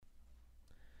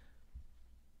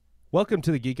Welcome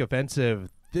to the Geek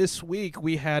Offensive. This week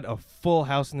we had a full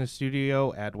house in the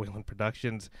studio at Wayland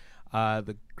Productions.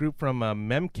 The group from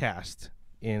MEMCast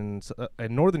in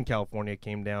Northern California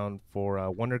came down for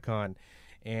WonderCon,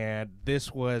 and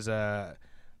this was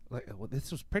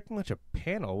pretty much a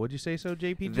panel. Would you say so,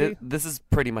 JPG? This is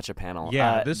pretty much a panel.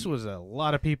 Yeah, this was a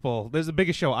lot of people. This is the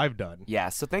biggest show I've done. Yeah,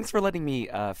 so thanks for letting me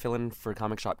fill in for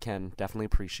Comic Shop Ken. Definitely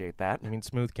appreciate that. I mean,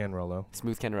 Smooth Ken Rollo.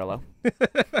 Smooth Ken Rollo.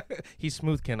 He's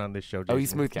Smooth Ken on this show, Jason. Oh,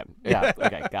 he's Smooth Ken. Yeah,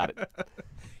 okay, got it.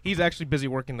 He's actually busy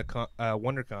working the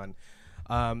WonderCon.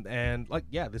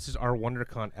 This is our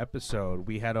WonderCon episode.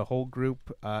 We had a whole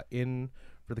group in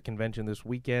for the convention this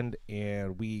weekend,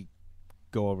 and we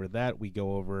go over that. We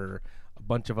go over a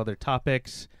bunch of other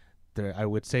topics. I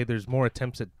would say there's more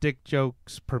attempts at dick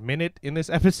jokes per minute in this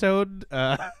episode.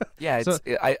 Yeah,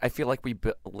 I feel like we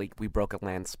broke a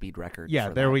land speed record. Yeah,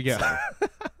 for there that, we go. So.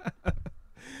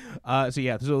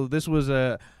 So this was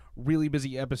a really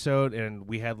busy episode, and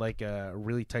we had like a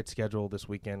really tight schedule this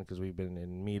weekend because we've been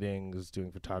in meetings,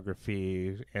 doing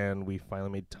photography, and we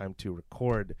finally made time to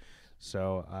record.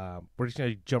 So we're just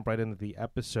going to jump right into the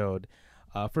episode.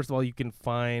 First of all, you can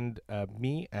find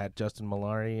me at Justin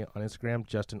Malari on Instagram,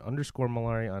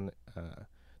 Justin_Malari on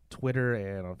Twitter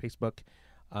and on Facebook.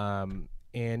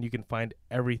 And you can find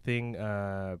everything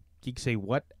Geek Say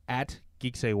What at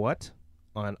Geek Say What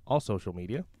on all social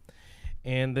media.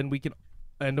 And then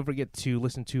don't forget to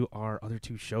listen to our other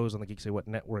two shows on the Geek Say What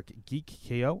network, Geek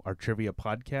KO, our trivia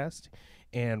podcast,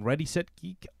 and Ready Set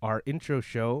Geek, our intro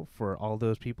show for all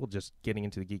those people just getting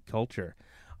into the geek culture.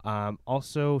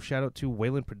 Also, shout out to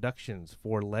Wayland Productions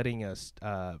for letting us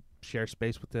share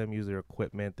space with them, use their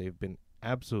equipment. They've been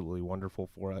absolutely wonderful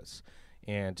for us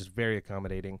and just very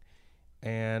accommodating.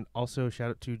 And also, shout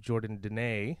out to Jordan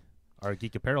Dene, our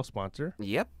Geek Apparel sponsor.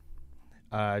 Yep.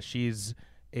 She's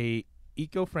a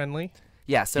eco-friendly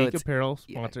Geek Apparel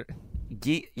sponsor.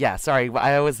 Sorry,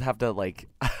 I always have to like...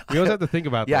 We always have to think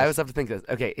about this. Yeah, I always have to think of this.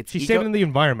 Okay, she's saving the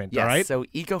environment, yes, all right? So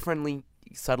eco-friendly,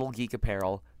 subtle geek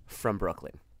apparel from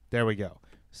Brooklyn. There we go.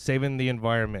 Saving the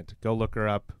environment. Go look her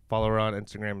up. Follow her on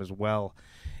Instagram as well.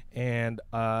 And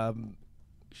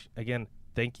again,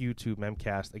 thank you to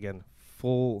MEMCast. Again,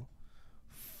 full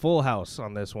house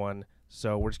on this one.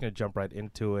 So we're just going to jump right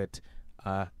into it.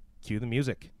 Cue the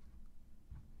music.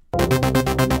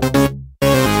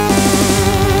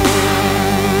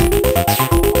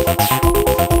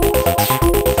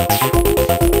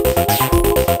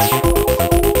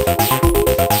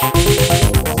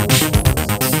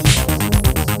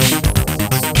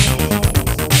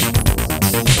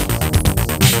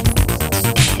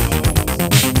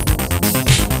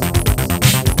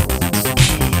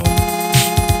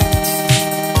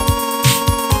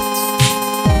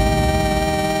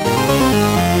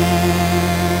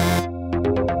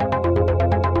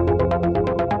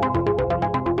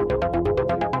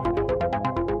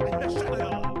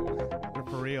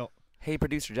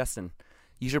 Producer Justin,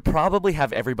 you should probably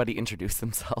have everybody introduce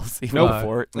themselves even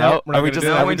before. No, are we just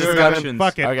introductions?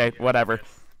 Fuck it. Okay, whatever.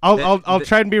 I'll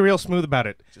try and be real smooth about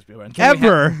it. Just be around.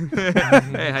 Ever.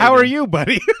 Hey, how are you,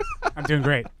 buddy? I'm doing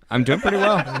great. I'm doing pretty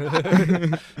well.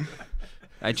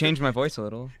 I changed my voice a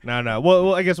little. No.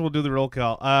 Well, I guess we'll do the roll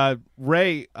call.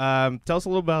 Ray, tell us a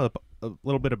little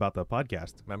bit about the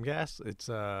podcast. MEMCast. It's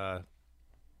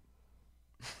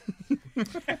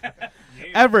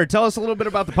Ever, tell us a little bit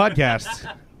about the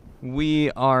podcast.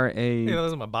 We are a... this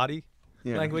is my body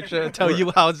language. Tell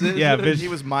you how it is. Yeah, he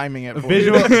was miming it for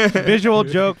visual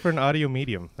joke for an audio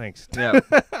medium. Thanks. Yeah,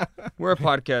 we're a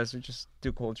podcast. We just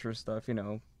do culture stuff,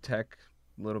 tech,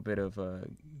 a little bit of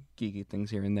geeky things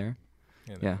here and there.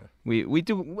 Yeah, we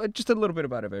do just a little bit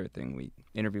about everything. We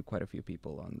interview quite a few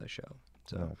people on the show.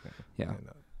 So, yeah.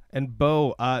 And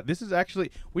Bo, this is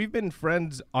actually, we've been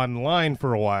friends online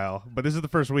for a while, but this is the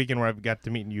first weekend where I've got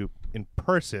to meet you in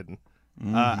person.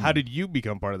 How did you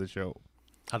become part of the show?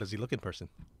 How does he look in person?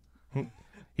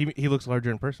 He looks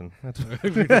larger in person.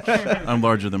 I'm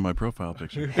larger than my profile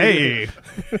picture. Hey!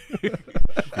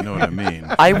 You know what I mean.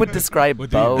 I would describe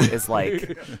Bo as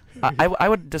like I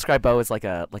would describe Bo as like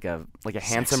a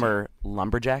handsomer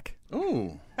lumberjack.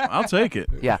 Ooh, I'll take it.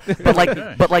 Yeah, but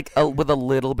like with a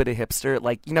little bit of hipster,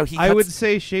 like he. I would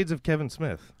say shades of Kevin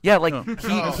Smith. Yeah,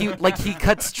 he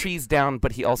cuts trees down,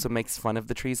 but he also makes fun of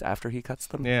the trees after he cuts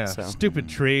them. Yeah, so. Stupid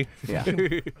tree. Yeah,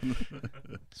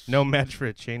 no match for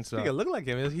a chainsaw. It looked like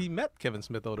him. He met Kevin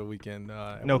Smith over the weekend.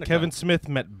 No, Kevin Smith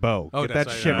met Bo. Oh, Get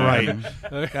that shit right.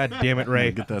 God damn it,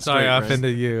 Ray. Get that Sorry, straight, I Ray.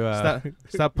 offended you.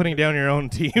 Stop putting down your own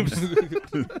teams.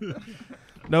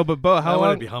 No, but Bo, how long? I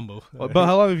want to be humble. Bo,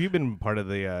 how long have you been part of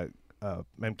the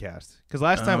MEMCast? Because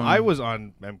last time I was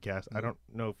on MEMCast, I don't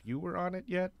know if you were on it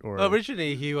yet, or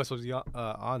Originally, he was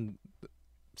on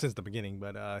since the beginning,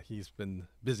 but he's been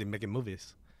busy making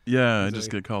movies. Yeah, I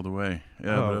just get called away.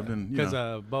 Yeah, but I've been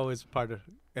because Bo is part of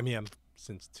MEM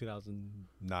since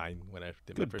 2009 when I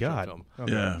did my Good first God. short film.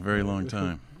 Okay. Yeah, very long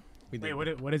time. Wait,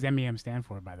 what does MEM stand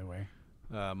for, by the way?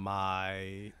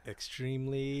 My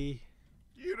extremely.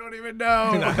 You don't even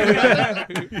know.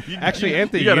 Actually,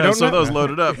 Anthony, You gotta don't have some of know. those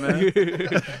loaded up, man.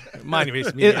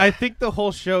 Mind-based media. I think the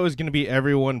whole show is going to be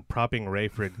everyone propping Ray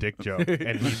for a dick joke,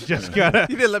 and he's just gotta.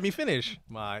 You didn't let me finish.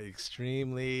 My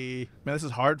extremely. Man, this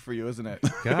is hard for you, isn't it?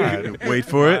 God. Wait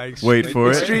for my it. Wait for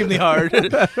it. Extremely hard.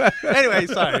 Anyway,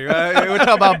 sorry. We're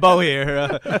talking about Bo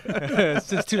here.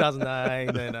 Since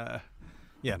 2009, and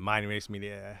mind-based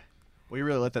media. Well, you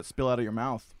really let that spill out of your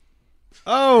mouth.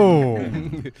 Oh,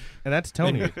 and that's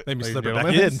Tony. Let me ladies slip and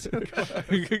it back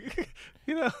gentlemen. in.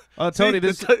 You know. Oh, Tony,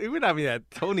 this We're not even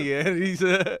at Tony yet. He's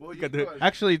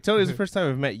actually Tony. This is the first time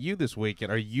I've met you this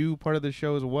weekend. Are you part of the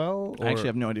show as well? I actually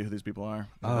have no idea who these people are.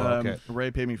 Oh, okay.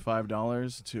 Ray paid me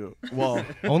 $5 to. Well,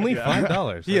 Only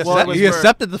 $5. He, Well, it was he for-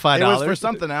 accepted the $5. it was for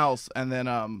something else, and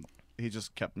then he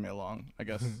just kept me along. I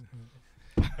guess.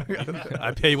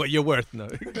 I pay what you're worth. No.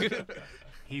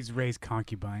 He's Ray's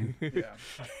concubine.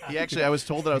 He actually, I was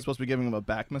told that I was supposed to be giving him a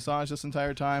back massage this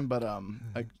entire time, but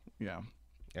Yeah.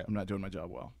 I'm not doing my job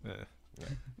well.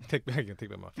 Take back my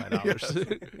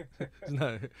 $5.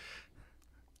 No.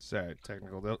 Sorry,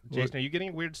 technical. Jason, are you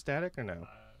getting weird static or no?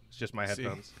 It's just my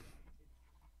headphones.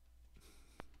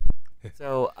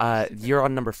 So you're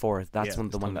on number 4. That's Yeah, the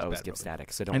it's one that Tony's always bad gives brother.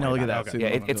 static. So don't I know. worry Look at about that. it. See,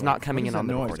 Yeah, look, it's look, not look. coming What in is on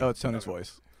that the noise? recording. Oh, it's Tony's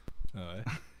voice.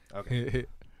 Okay.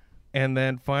 And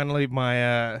then finally,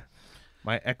 my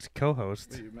my ex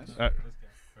co-host.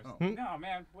 No,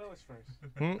 man, Willis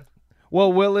first.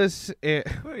 Well, Willis.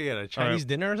 What, you got a Chinese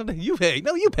dinner or something? You pay.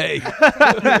 No, you pay.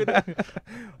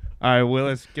 All right,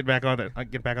 Willis, get back on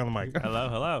the mic.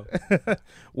 Hello.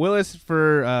 Willis,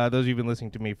 for those of you who've been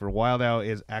listening to me for a while now,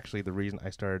 is actually the reason I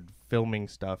started filming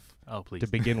stuff Oh, please. to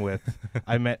begin with.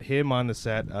 I met him on the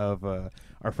set of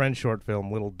our friend's short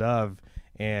film, Little Dove,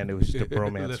 and it was just a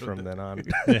bromance from then on.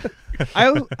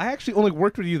 I actually only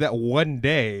worked with you that one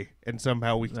day, and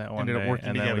somehow we That one ended up day, working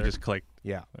and together. then we just clicked.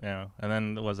 Yeah. Yeah, and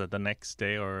then was it the next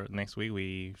day or next week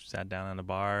we sat down in a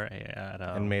bar at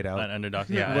And made out. An Underdog,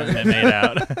 yeah, and made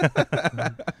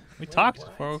out. We talked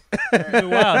for a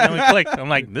while, and then we clicked. I'm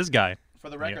like, this guy. For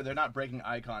the record, they're not breaking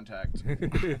eye contact.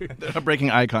 They're not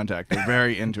breaking eye contact. They're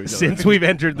very into each other. Since we've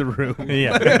entered the room.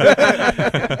 Yeah.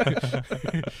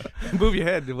 Move your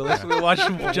head. Willis. We'll watch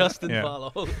Justin Yeah.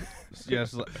 follow.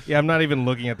 Yes. Yeah, I'm not even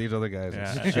looking at these other guys.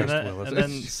 Yeah. It's just and Willis. then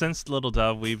since Little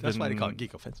Dove, we've That's been why they call it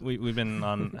Geek Offensive. we've been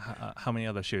on how many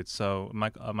other shoots? So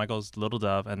Michael's Little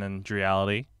Dove, and then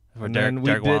Reality for And Derek, then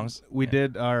Derek Wong's we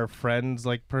did our friends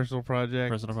personal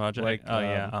project. personal project. like,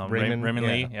 Raymond Raymond,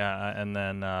 Lee, yeah. and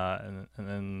then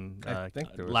I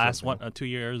think there was last something. 2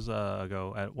 years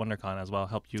ago at WonderCon as well,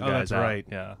 helped you Oh, guys that's out. right.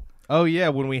 Yeah. Oh yeah,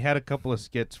 when we had a couple of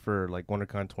skits for like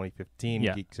WonderCon 2015,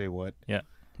 Yeah. Geek Say What, That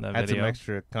had some video.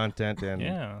 extra content, and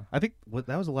Yeah. I think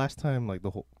that was the last time like the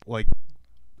whole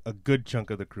a good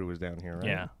chunk of the crew was down here, right?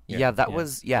 Yeah. Yeah, that Yeah.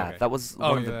 was Okay.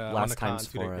 one of the last WonderCon times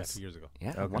 2 for days- us. 2 years ago.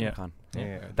 Yeah, Okay. WonderCon.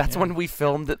 Yeah. That's Yeah. when we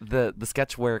filmed the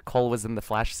sketch where Cole was in the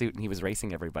Flash suit and he was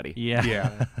racing everybody. Yeah.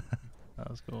 Yeah. That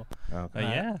was cool. Okay.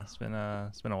 Yeah, it's been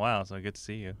a while, so good to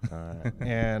see you.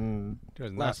 And It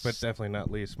was last but nice. definitely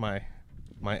not least, my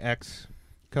ex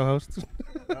co-host.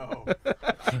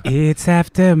 It's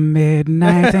after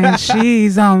midnight and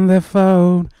she's on the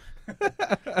phone.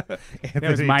 That was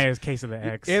Anthony- Maya's case of the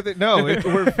X. Anthony, no,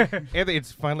 Anthony,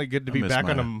 it's finally good to I be miss back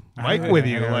on Maya. a mic with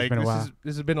you. Yeah, it's Like been a while.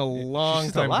 this has been a long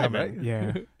still time alive, coming. right?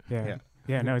 Yeah, Yeah. yeah,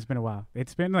 yeah. No, it's been a while.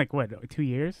 It's been like what, 2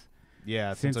 years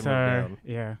Yeah, since since I moved down.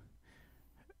 yeah.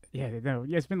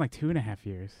 It's been like 2.5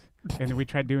 years. And we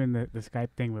tried doing the Skype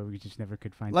thing, but we just never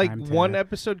could find Like time to. one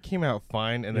episode came out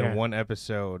fine, and then Yeah. one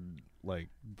episode like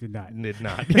did not. did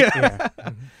not. Yeah,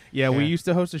 Yeah, we Yeah. used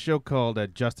to host a show called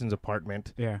Justin's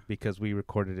Apartment yeah, because we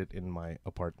recorded it in my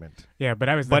apartment. yeah. But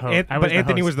I was the But host. but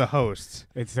Anthony was the host.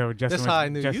 And so Justin That's was how I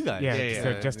knew just- you guys. Yeah, Yeah, so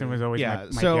yeah, Justin yeah. was always Yeah,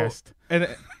 my so- guest. And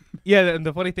yeah, and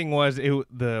the funny thing was we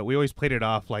always played it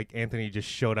off like Anthony just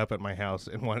showed up at my house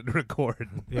and wanted to record.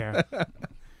 Yeah.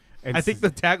 I think the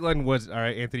tagline was, "All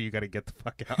right, Anthony, you got to get the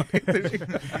fuck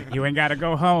out." you ain't got to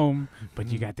go home, but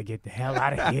you got to get the hell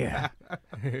out of here.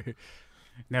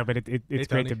 No, but it's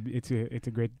great to Tony. it's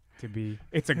a great to be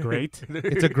it's a great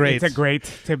It's a great. it's a great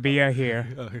to be here.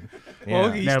 Yeah.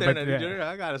 Well, he's No, staring but, at each other.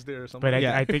 I got to stare or something. But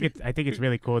Yeah. I think it's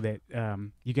really cool that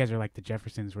you guys are like the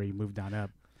Jeffersons where you moved on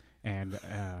up, And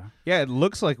Yeah, it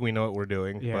looks like we know what we're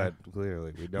doing, Yeah. but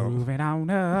clearly we don't. moving on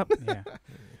up. Yeah.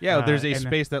 Yeah, there's a and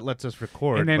space that lets us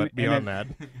record, and then- but and beyond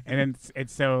then- that, And then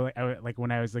it's so like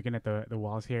when I was looking at the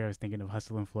walls here, I was thinking of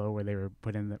Hustle and Flow, where they were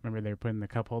putting remember they were putting the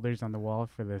cup holders on the wall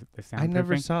for the sound. I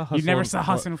never saw Hustle You never and saw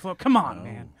Flow. Hustle and Flow? Come on,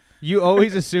 man. You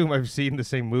always assume I've seen the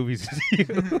same movies as you.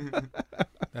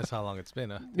 That's how long it's been.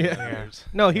 Yeah. Years.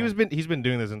 No, he's been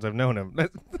doing this since I've known him.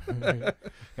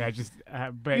 Yeah, just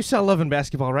but You saw Love and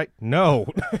Basketball, right? No.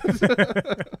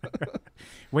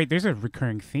 wait, there's a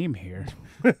recurring theme here.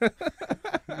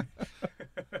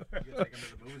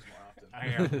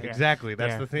 Yeah. Exactly.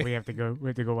 That's Yeah, the thing. We have to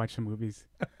go watch some movies.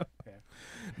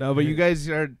 No, but you guys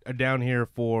are down here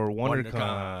for WonderCon,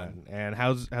 WonderCon. and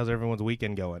how's everyone's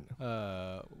weekend going?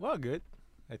 Well, good.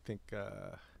 I think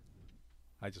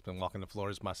I just been walking the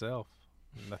floors myself.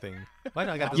 Nothing. Why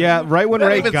do I got this? Yeah, right when That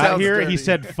Ray even got sounds here, dirty. he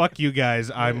said, "Fuck you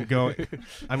guys, I'm gonna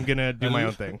do my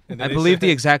own thing." And I then they believe said- the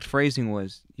exact phrasing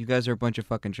was, "You guys are a bunch of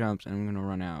fucking chumps, and I'm gonna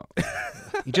run out."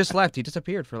 He just left. He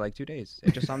disappeared for like 2 days.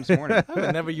 I just saw him this morning. I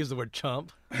would never use the word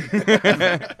chump.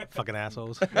 Fucking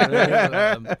assholes.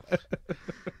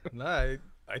 No,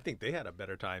 I think they had a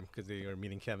better time because they were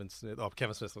meeting Kevin Smith. Oh,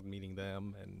 Kevin Smith was meeting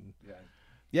them, and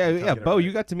Yeah, Talking Bo, about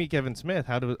you got to meet Kevin Smith.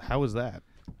 How was that?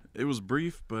 It was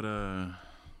brief, but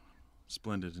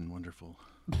splendid and wonderful.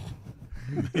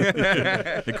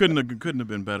 It couldn't have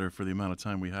been better for the amount of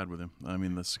time we had with him. I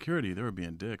mean, the security, they were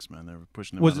being dicks, man. They were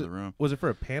pushing him out of the room. Was it for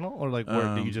a panel or like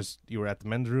where you were at the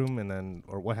men's room and then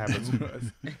or what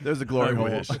happened? There's a glory I hole.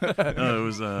 wish. No, it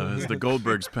was the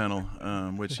Goldbergs panel,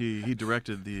 which he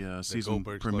directed the season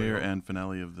Goldbergs premiere logo. and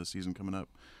finale of the season coming up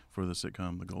for the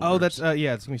sitcom The Goldbergs. Oh, that's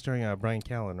it's gonna be starring Brian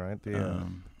Callen, right?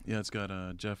 Yeah, it's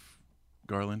got Jeff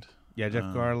Garland.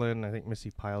 Jeff Garland. I think Missy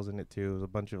Pyle's in it too. There's a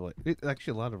bunch of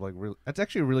actually a lot of that's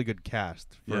actually a really good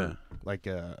cast for Yeah. like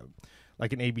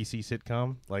an ABC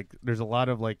sitcom. Like there's a lot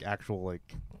of like actual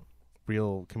like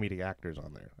real comedic actors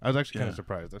on there. I was actually kind Yeah. of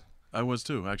surprised. I was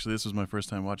too. Actually, this was my first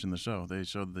time watching the show. They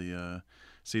showed the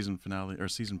season finale or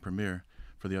season premiere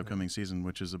for the upcoming season,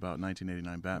 which is about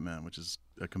 1989 Batman, which is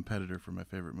a competitor for my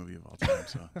favorite movie of all time.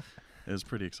 So it was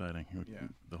pretty exciting. Yeah.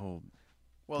 The whole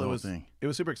Well, the it whole was thing. it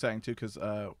was super exciting too because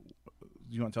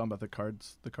you want to tell them about the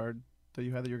card that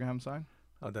you had that you're gonna have him sign?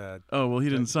 Oh, well, he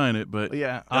didn't sign it, but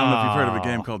Yeah. I don't know if you've heard of a Aw.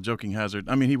 game called Joking Hazard.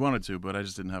 I mean, he wanted to, but I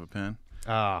just didn't have a pen.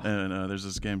 Ah, And there's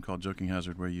this game called Joking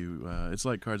Hazard where you it's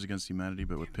like Cards Against Humanity,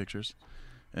 but with pictures.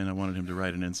 And I wanted him to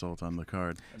write an insult on the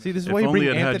card. see, this is If why you bring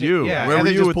only it had Anthony. you. Yeah, Where were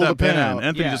Anthony you just with pulled that a pen pen? out.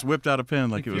 Anthony Yeah. just whipped out a pen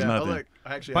like it was Yeah. nothing. Oh, look,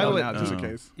 I actually By have the it way- now just in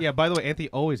case. Yeah. By the way, Anthony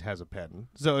always has a pen.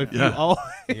 So if Yeah. you all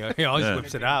he always Yeah.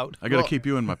 whips it out. I got to Well- keep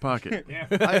you in my pocket.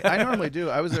 I normally do.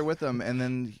 I was there with them, and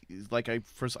then I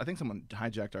think someone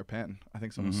hijacked our pen. I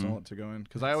think someone stole it to go in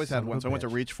because I always Son had of one, a so I went to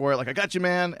bitch. reach for it, like I got you,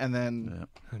 man, and then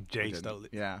Yeah. Jay didn't. stole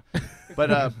it. yeah.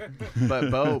 But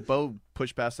Bo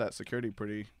pushed past that security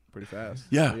pretty fast.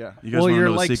 Yeah. So, yeah. You guys well, wanna you're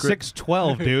know the like secret?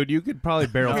 6'12", dude. You could probably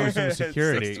barrel through some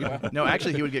security. No,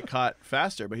 actually, he would get caught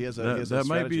faster, but he has a. he That, has a that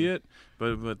might be strategy. it.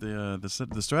 But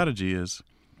the strategy is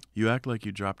you act like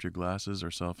you dropped your glasses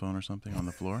or cell phone or something on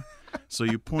the floor. So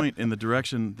you point in the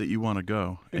direction that you want to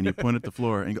go, and you point at the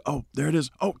floor, and you go, "Oh, there it is!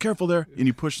 Oh, careful there!" And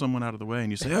you push someone out of the way,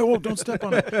 and you say, "Oh, whoa, don't step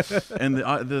on it!" And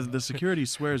the security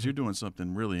swears you're doing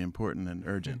something really important and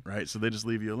urgent, right? So they just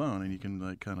leave you alone, and you can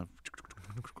like kind of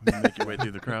make your way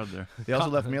through the crowd there. They also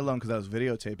left me alone because I was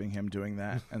videotaping him doing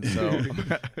that, and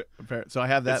so I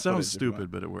have that. It sounds footage if you want.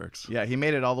 stupid, but it works. Yeah, he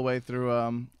made it all the way through.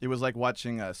 It was like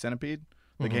watching Centipede,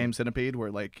 the game Centipede,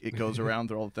 where like it goes around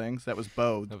through all the things. That was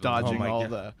Bo was- dodging oh my all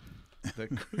God. the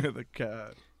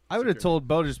I would have told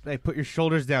Bo just put your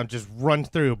shoulders down, just run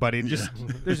through, buddy. Just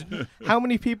there's how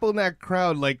many people in that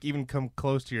crowd like even come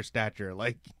close to your stature?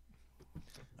 Like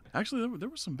Actually, there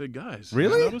were some big guys.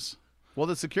 Really? You notice? Well,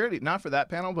 the security, not for that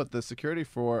panel, but the security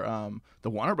for the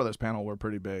Warner Brothers panel were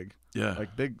pretty big, Yeah.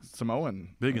 like big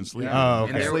Samoan, Big and sleepy. Oh,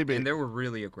 And okay. they were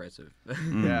really aggressive.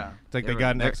 Yeah, it's like They they were-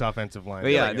 got an they're- ex-offensive line.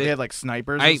 But yeah, they had like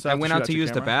snipers. I and stuff went shoot out to your use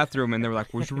the camera. bathroom, and they were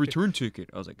like, "Where's your return ticket?"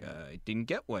 I was like, "I didn't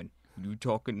get one. You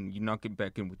talking? You're not getting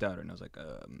back in without it." And I was like,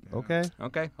 Okay.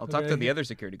 okay, I'll talk to the other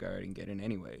security guard and get in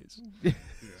anyways."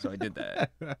 So I did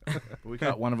that. We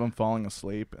got one of them falling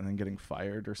asleep and then getting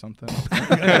fired or something.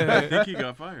 I think he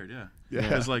got fired. Yeah. Yeah.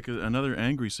 It was like another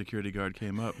angry security guard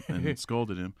came up and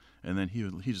scolded him, and then he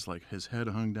just like his head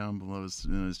hung down below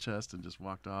his chest and just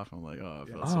walked off. I'm like, oh,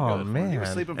 it felt so Oh good. man. You were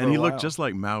sleeping for And a he while. looked just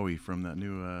like Maui from that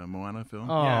new Moana film.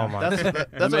 Oh Yeah. my. That's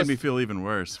That made what me feel even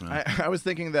worse, man. I was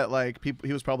thinking that like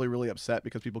he was probably really upset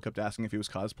because people kept asking if he was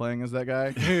cosplaying as that guy,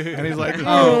 and he's like,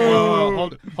 Oh,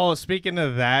 hold on. Speaking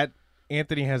of that,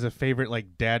 Anthony has a favorite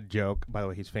like dad joke. By the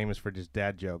way, he's famous for just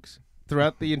dad jokes.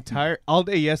 throughout the entire all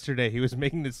day yesterday, he was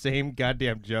making the same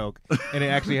goddamn joke, and it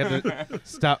actually had to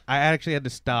stop. I actually had to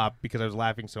stop because I was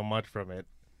laughing so much from it.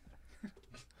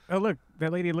 Oh, look,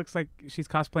 that lady looks like she's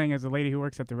cosplaying as the lady who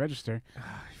works at the register.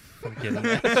 I'm kidding.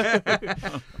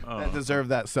 That deserved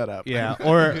that setup. Yeah,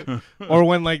 or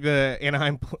when like the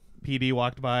Anaheim PD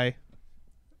walked by.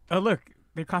 Oh, look,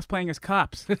 they're cosplaying as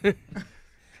cops.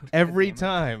 Every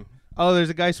time. Oh, there's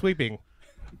a guy sweeping.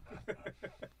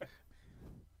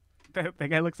 That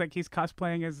guy looks like he's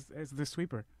cosplaying as the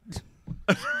sweeper.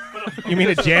 You mean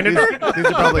a janitor? These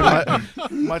are probably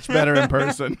much better in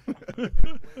person.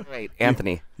 Wait,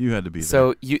 Anthony. You had to be there.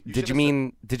 So did you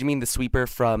mean the sweeper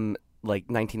from like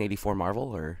 1984 Marvel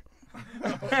or?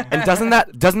 And doesn't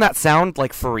that sound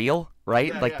like for real?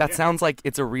 Right? That sounds like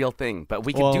it's a real thing. But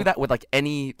we could do that with like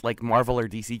any like Marvel or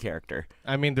DC character.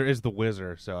 I mean, there is the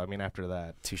Wizard, so I mean, after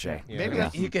that. Touche. Yeah. Maybe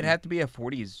he could have to be a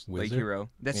 40s like Wizard? hero.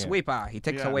 The Yeah. sweeper. He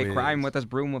takes away crime with his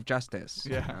broom of justice.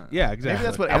 Yeah. Yeah, exactly. Maybe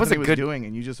that's what That was Anthony a was good- doing,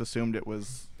 and you just assumed it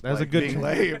was. That was like, a good being tr-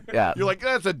 lame. Yeah. You're like,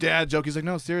 that's a dad joke. He's like,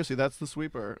 no, seriously, that's the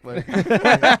sweeper. Like,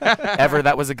 Ever,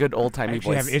 that was a good old I timey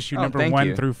actually voice. have issue Oh, number thank 1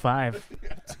 you. through 5.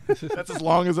 that's as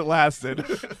long as it lasted.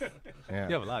 Yeah.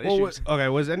 You have a lot of Well, issues. okay,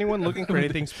 was anyone looking for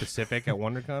anything specific at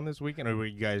WonderCon this weekend, or were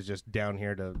you guys just down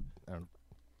here to?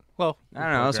 Well, I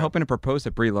don't know. I was program? hoping to propose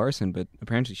to Brie Larson, but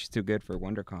apparently she's too good for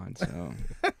WonderCon, so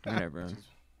whatever.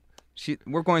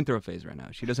 We're going through a phase right now.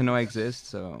 She doesn't know I exist,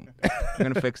 so I'm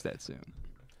gonna fix that soon.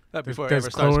 before Does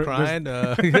ever starts Chloe- crying,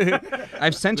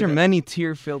 I've sent her many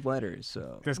tear-filled letters,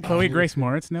 so Does Chloe Grace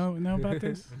Moritz know about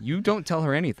this? you don't tell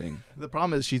her anything. The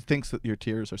problem is she thinks that your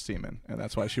tears are semen, and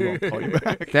that's why she won't call you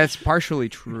back. That's partially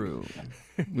true.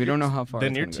 We don't know how far.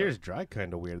 Then it's your gonna tears dry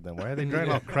kind of weird. Then why are they drying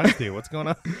all crusty? What's going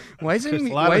on? go. Why is There's a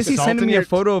lot why of is he salt sending in me your a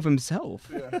photo of himself?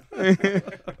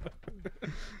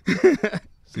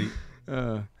 See,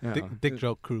 Yeah. dick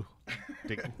joke crew.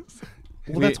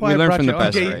 Well, that's why we I learned brought from you the on.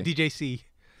 best, DJ, right? DJC.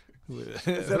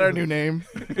 Is that our new name?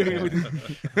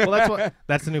 Well,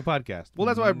 that's the new podcast. Well,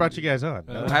 that's why I brought you guys on.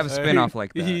 We'll have a spin-off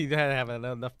like that. He had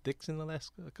enough dicks in the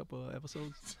last couple of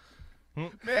episodes.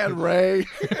 Man, Ray.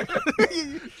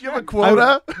 You have a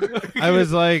quota? I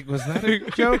was like, was that a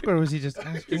joke, or was he just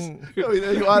asking? No,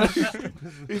 he's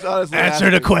honestly Answer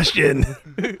the asking. question.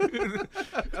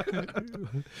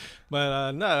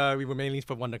 But no, we were mainly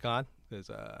for WonderCon because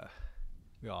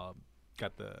we all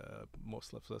got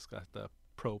most of us got the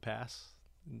pro pass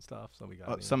and stuff. So we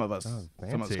got Some of us. Oh,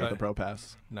 Some of us fancy. got the pro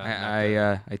pass.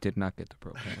 I did not get the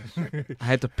pro pass. I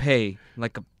had to pay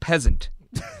like a peasant.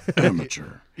 Amateur.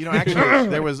 You know, actually,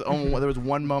 there was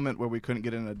one moment where we couldn't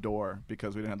get in a door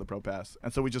because we didn't have the pro pass,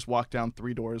 and so we just walked down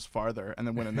 3 doors farther and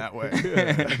then went in that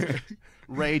way.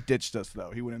 Ray ditched us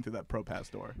though; he went in through that pro pass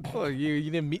door. Oh, you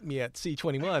didn't meet me at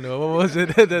C21 or what was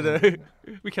it?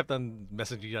 We kept on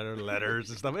messaging each other letters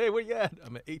and stuff. Hey, where you at?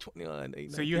 I'm at 821.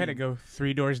 So you had to go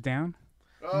 3 doors down?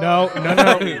 No. Here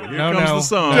comes the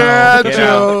song. Dad Get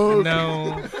joke.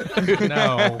 No.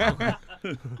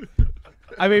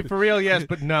 I mean, for real, yes,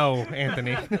 but no,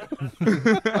 Anthony.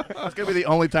 That's gonna be the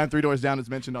only time 3 doors down is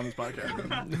mentioned on this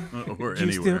podcast. Or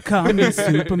You still anywhere. call me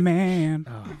Superman.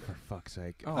 Oh, for fuck's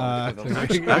sake.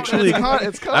 Actually,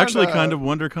 It's kind of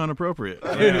WonderCon appropriate.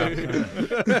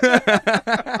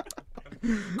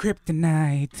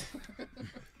 Kryptonite.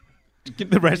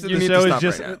 The rest of You the need to show is stop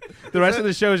just right the rest of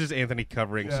the show is just Anthony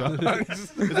covering songs.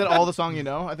 Is that all the song you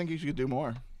know? I think you should do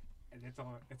more.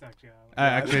 It's actually I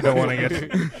actually don't want to get.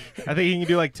 I think you can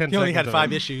do like 10 He only had seconds 5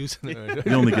 of it. issues.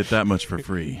 You only get that much for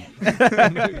free.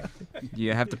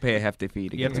 You have to pay a hefty fee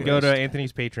to You have get to go to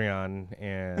Anthony's Patreon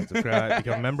and subscribe,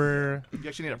 become a member. You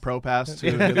actually need a pro pass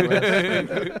to get the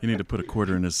rest. You need to put a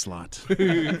quarter in his slot.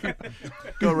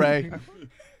 Go, Ray.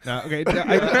 No, okay.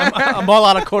 I'm all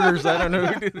out of quarters. I don't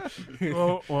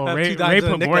know. Well, Two Ray dimes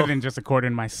and a put more nickel. than just a quarter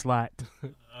in my slot.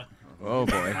 Oh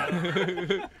boy.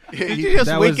 Did you just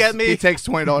That wink was- at me? He takes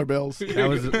 $20 bills.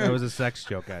 that was a sex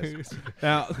joke, guys.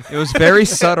 Now, It was very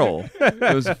subtle.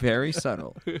 It was very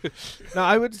subtle. now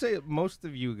I would say most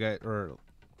of you guys, or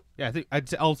yeah,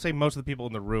 I'll say most of the people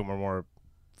in the room are more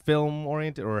film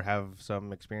oriented or have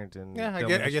some experience in Yeah, I film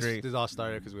guess industry. this all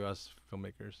started because we were us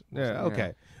filmmakers. Yeah.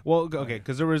 Okay. Well, okay.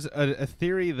 Because there was a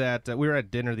theory that we were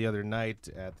at dinner the other night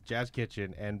at the Jazz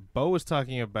Kitchen, and Bo was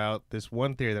talking about this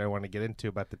one theory that I want to get into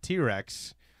about the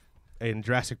T-Rex in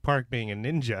Jurassic Park being a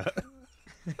ninja.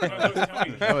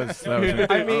 That was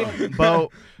I mean,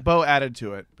 Bo added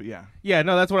to it, but yeah. Yeah.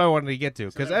 No, that's what I wanted to get to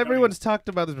because everyone's talked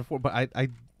about this before, but I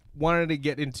wanted to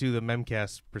get into the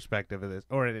MEMCast perspective of this,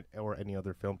 or any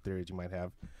other film theories you might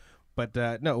have. But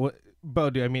no,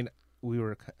 Bo, I mean,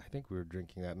 I think we were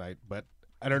drinking that night, but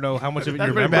I don't know how much of it you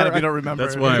That's very remember. bad if you don't remember.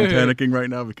 That's why I'm panicking right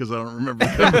now because I don't remember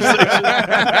the conversation.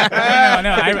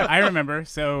 No, I remember.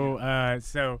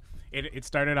 So it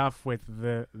started off with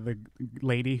the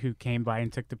lady who came by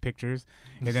and took the pictures,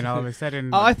 and then all of a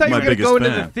sudden, Oh, I thought you My were going to biggest go into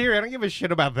the fan. theory. I don't give a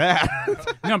shit about that.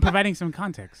 no, I'm providing some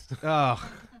context Oh,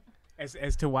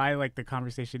 as to why like the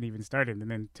conversation even started, and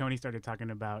then Tony started talking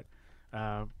about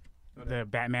the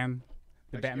Batman,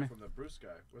 From the Bruce guy.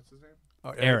 What's his name?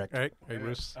 Oh, Eric. Eric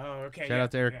Bruce. Oh, okay. shout out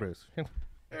to Eric Bruce.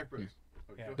 Eric Bruce.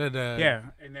 Yeah. Yeah,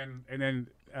 and then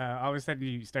all of a sudden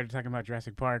you started talking about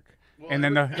Jurassic Park, and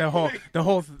then the whole That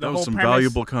was some premise,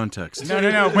 valuable context.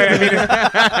 No, but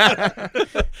I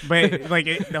mean, but like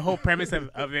the whole premise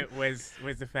of it was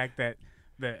the fact that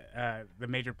the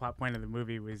major plot point of the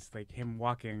movie was like him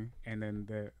walking, and then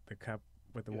the cup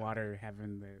with the water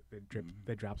having the drip,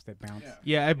 the drops that bounce.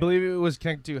 Yeah, I believe it was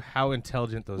connected to how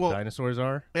intelligent those dinosaurs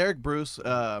are. Eric Bruce,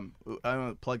 I'm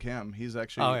gonna plug him. He's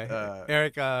actually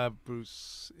Eric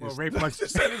Bruce. Well, Is Ray plugs.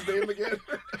 just said his name again.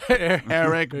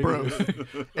 Eric Bruce.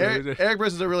 Eric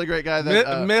Bruce is a really great guy. That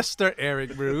Mr.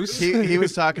 Eric Bruce. he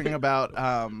was talking about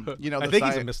the I think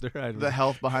he's a Mr. I don't know. the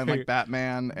health behind like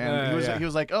Batman, and he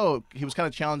was like, he was kind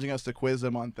of challenging us to quiz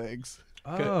him on things.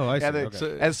 Oh, I see. And,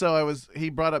 Okay. and so he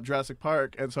brought up Jurassic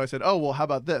Park, and so I said, oh, well, how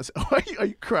about this? Are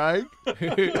you crying? What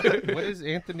is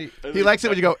Anthony? He likes it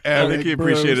when you go, I Eric think he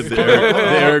Bruce. appreciated the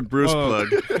Eric Bruce plug.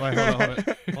 Wait, hold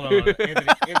on.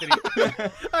 Anthony,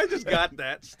 I just got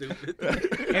that stupid.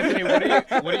 Anthony,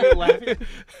 what are you laughing?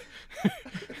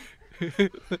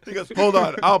 He goes, hold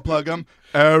on, I'll plug him.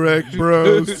 Eric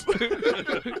Bruce.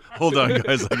 Hold on,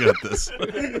 guys, I got this.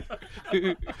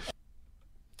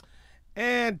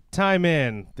 And time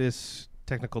in. This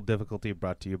technical difficulty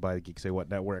brought to you by the Geek Say What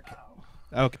Network.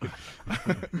 Okay.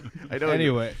 I know.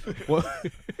 Anyway, what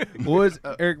was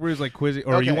Eric Bruce like quizzing,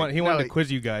 or he wanted to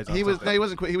quiz you guys? On He something?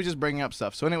 wasn't. He was just bringing up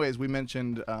stuff. So, anyways, we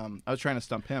mentioned. I was trying to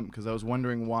stump him because I was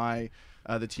wondering why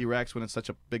the T-Rex, when it's such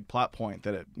a big plot point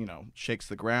that it shakes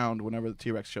the ground whenever the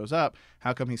T-Rex shows up,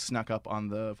 how come he snuck up on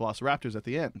the Velociraptors at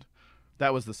the end?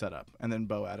 That was the setup, and then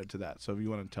Bo added to that. So, if you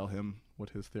want to tell him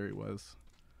what his theory was.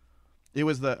 It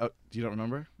was the. You don't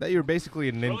remember? That you were basically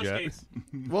a ninja.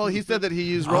 Well, he said that he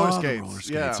used roller skates. The roller skates.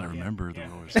 Yeah. I remember the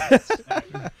roller skates.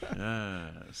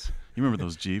 Yes. You remember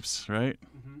those Jeeps, right?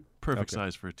 Perfect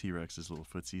size for a T-Rex's little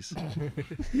footsies.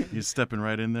 You're stepping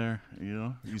right in there,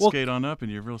 you skate on up, and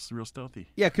you're real stealthy.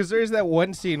 Yeah, because there's that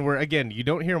one scene where, again, you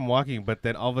don't hear him walking, but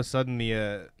then all of a sudden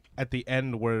at the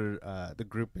end where the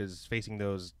group is facing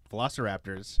those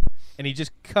Velociraptors, and he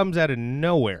just comes out of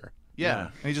nowhere. Yeah.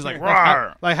 And he's just like,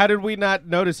 Rawr! Like, how did we not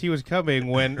notice he was coming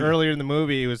when earlier in the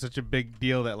movie it was such a big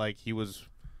deal that, like, he was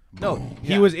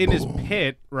in his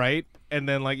pit, right? And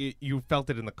then, like, you felt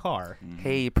it in the car.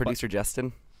 Hey, producer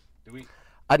Justin. Do we?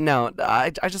 No,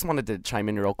 I just wanted to chime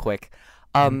in real quick.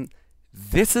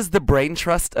 This is the brain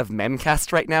trust of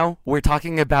MEMCast right now. We're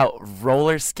talking about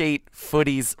roller skate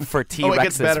footies for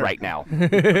T-Rexes better. right now.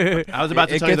 I was about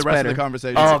to It tell you the gets rest better. of the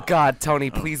conversation. Oh God, Tony,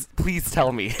 please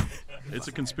tell me. It's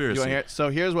a You conspiracy. wanna hear it? So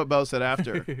here's what Bo said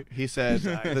after. He said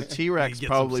the T-Rex He gets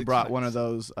probably some brought six one of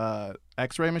those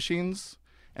X-ray machines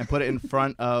and put it in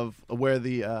front of where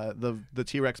the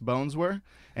T-Rex bones were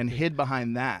and hid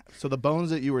behind that. So the bones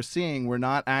that you were seeing were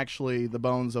not actually the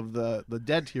bones of the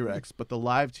dead T-Rex, but the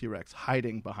live T-Rex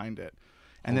hiding behind it.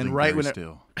 And then right when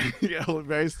still. yeah,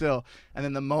 very still. And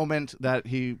then the moment that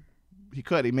he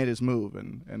made his move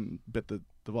and bit the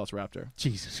Velociraptor.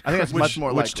 Jesus I think that's much more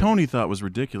which likely. Tony thought was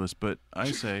ridiculous, but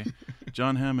I say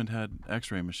John Hammond had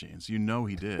X-ray machines. You know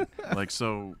he did.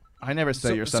 So I never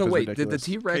say your stuff So is wait, ridiculous.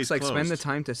 did the T-Rex Case spend the closed.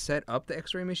 time to set up the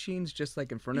X-ray machines just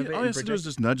like in front of it? all and he has to do is project-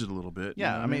 just nudge it a little bit.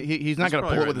 Yeah, you know I mean, what he's not He's going to probably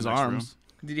pull it right with in his the next room. arms.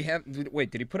 Did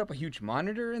he put up a huge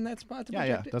monitor in that spot to Yeah,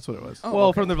 project it? that's what it was. Oh, Well,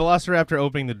 okay. from the Velociraptor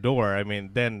opening the door, I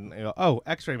mean, then,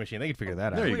 X-ray machine, they could figure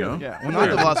that out. There you go. Yeah, well, not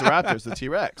the Velociraptors, the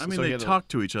T-Rex. I mean, So he they had to- talk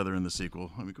to each other in the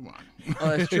sequel. I mean, come on.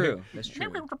 Oh, that's true. That's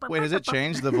true. Wait, has it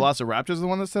changed? The Velociraptor's the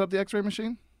one that set up the X-ray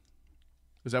machine?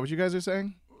 Is that what you guys are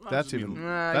saying? That's even.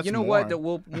 That's You know more. what?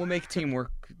 We'll make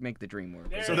teamwork make the dream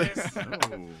work.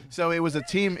 Oh. So it was a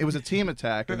team. It was a team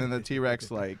attack, and then the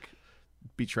T-Rex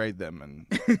betrayed them,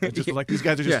 and it just like these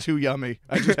guys are just too yummy.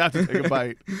 I just have to take a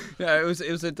bite. Yeah, it was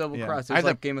a double Yeah. cross. It I was had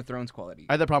like Game of Thrones quality.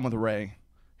 I had that problem with Ray.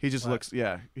 He just looks.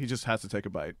 Yeah, he just has to take a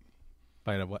bite.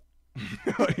 Find out what?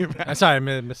 I'm sorry, I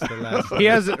missed the last.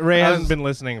 Ray hasn't been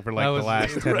listening for I the was-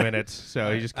 last 10 minutes,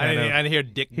 so he just I kind didn't, I of didn't hear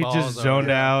dick he balls. just or- zoned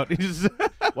out. He just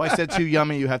Well, I said too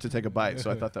yummy. You have to take a bite.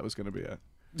 So I thought that was going to be a.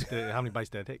 How many bites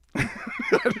did I take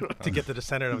to get to the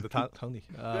center of the Tony?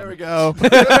 There we go.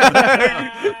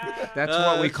 That's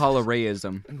what we call a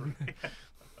Rayism.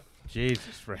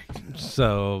 Jesus, Ray.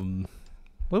 So,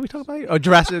 What are we talking about here? Oh,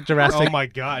 Jurassic. Oh my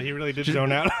God, he really did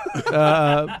zone out.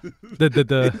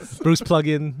 The Bruce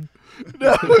plug-in.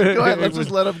 No, go ahead. Let's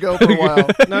just let him go for a while.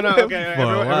 No, okay. For a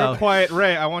while. Everyone quiet.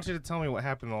 Ray, I want you to tell me what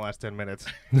happened in the last 10 minutes.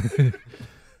 There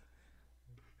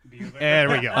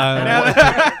we go.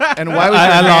 And why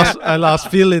was I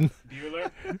lost feeling.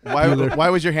 why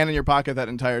was your hand in your pocket that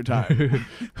entire time?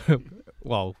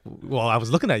 Well, I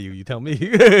was looking at you. You tell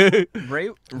me.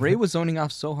 Ray was zoning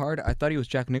off so hard, I thought he was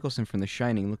Jack Nicholson from The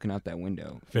Shining looking out that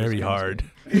window. Very hard.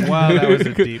 Wow, that was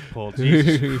a deep pull.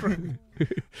 Jesus.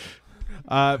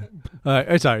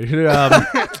 Sorry.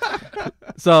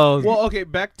 So. Well, okay,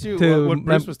 back to what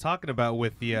Bruce was talking about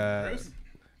with the. I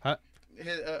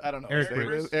don't know. Eric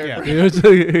Bruce. Eric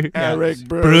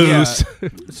Bruce. Yeah.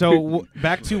 So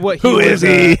back to what he Who is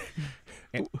he?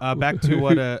 Back to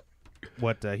what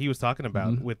he was talking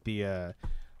about with the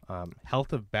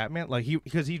health of Batman. Like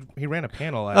because he ran a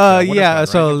panel. At, yeah.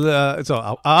 WonderCon,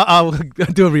 So I'll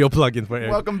do a real plug-in for Eric.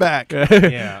 Welcome back.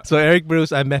 Yeah. So Eric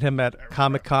Bruce, I met him at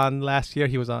Comic-Con last year.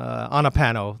 He was on a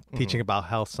panel teaching about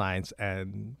health science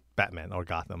and Batman or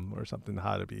Gotham or something,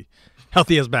 how to be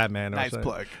healthy as Batman. Or Nice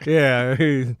something. plug. Yeah,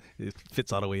 it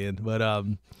fits all the way in. But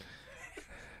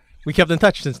we kept in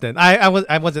touch since then. I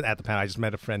wasn't at the panel. I just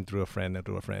met a friend through a friend and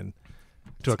through a friend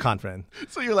to a con friend.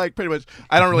 So you're like pretty much.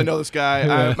 I don't really know this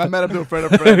guy. I met him through a friend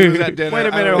of a friend. He was at dinner. Wait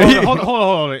a minute. Hold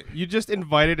on. You just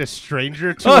invited a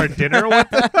stranger to our dinner? What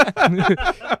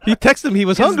the? He texted me he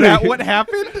was Is hungry. that what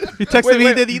happened? He texted me he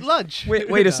wait. did eat lunch.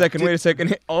 Wait a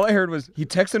second. All I heard was he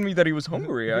texted me that he was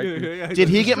hungry. Did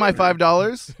he get my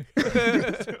 $5?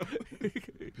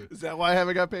 Is that why I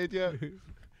haven't got paid yet?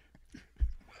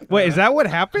 Wait, is that what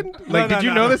happened? Like, did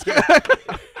you know this guy?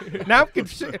 Now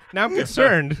I'm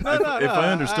concerned. If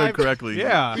I understood correctly,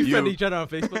 Yeah. We friend each other on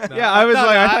Facebook. No. Yeah, I was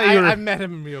I thought you were. I met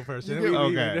him in real person.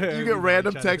 You get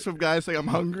random texts from guys saying I'm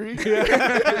hungry.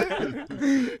 And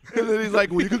then he's like,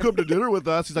 well, you could come to dinner with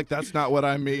us. He's like, that's not what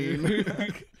I mean.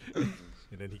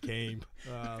 And then he came.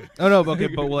 Oh no, okay,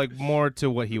 but like more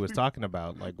to what he was talking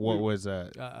about. Like, what was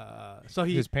So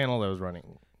his panel that was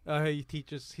running? He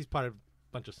teaches. He's part of a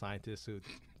bunch of scientists who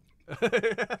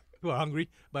are hungry,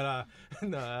 but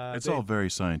it's all very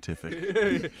scientific.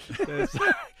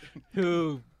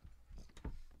 who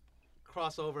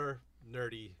crossover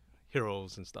nerdy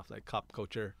heroes and stuff like cop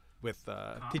culture with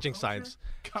teaching science.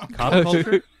 Cop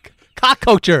culture? Cock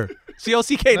culture.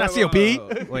 C-O-C-K, not C-O-P.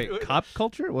 Wait, cop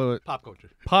culture? What? Pop culture.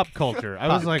 Pop culture. I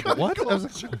was like, what? I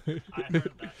was like,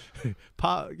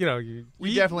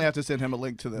 We definitely have to send him a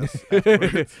link to this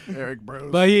afterwards. Eric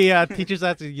Bruce. But he teaches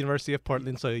at the University of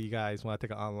Portland, so you guys want to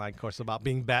take an online course about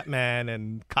being Batman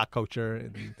and cock culture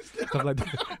and stuff like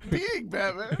that. Being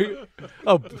Batman.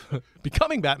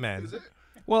 Becoming Batman.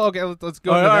 well, okay, let's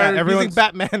go into that. Using Everyone's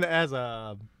Batman as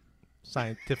a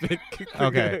scientific.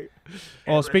 Okay.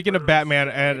 Well, speaking of Batman,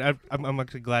 and I'm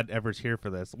actually glad Ever's here for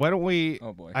this. Why don't we?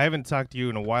 Oh boy. I haven't talked to you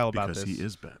in a while about Because this. he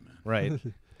is Batman. Right.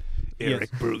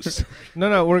 Eric Bruce.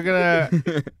 No, we're gonna.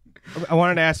 I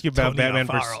wanted to ask you about Tony Batman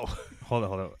Alfaro. versus. Hold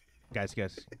on, guys.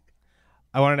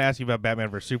 I wanted to ask you about Batman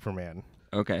versus Superman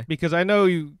Okay. because I know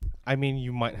you. I mean,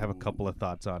 you might have a couple of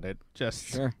thoughts on it. Just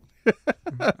Sure.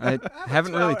 I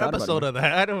haven't really thought episode about of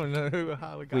that. I don't know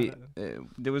how we got it. it.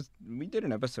 We did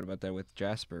an episode about that with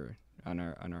Jasper on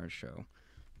our show.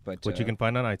 But what you can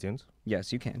find on iTunes.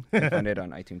 Yes, you can. You can find it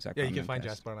on iTunes. Yeah, you can find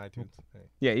Jasper on iTunes.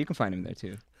 Yeah, you can find him there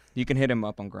too. You can hit him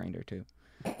up on Grindr too.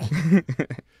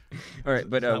 All right,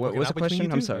 but what was the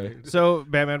question? I'm sorry. So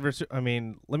Batman versus. I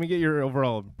mean, let me get your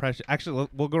overall impression. Actually,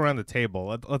 we'll go around the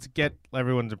table. Let's get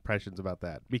everyone's impressions about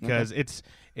that because it's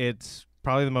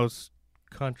probably the most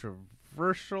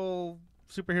controversial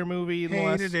superhero movie in the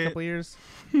last couple of years.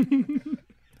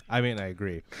 I mean, I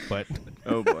agree, but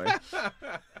Oh boy.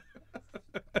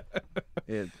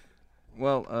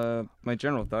 My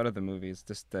general thought of the movie is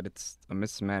just that it's a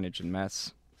mismanaged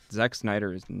mess. Zack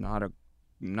Snyder is not a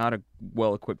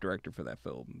well-equipped director for that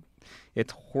film.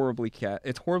 It's horribly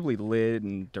lit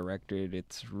and directed.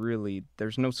 It's really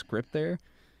there's no script there.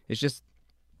 It's just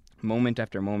moment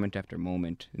after moment after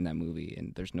moment in that movie,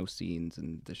 and there's no scenes,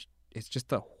 and it's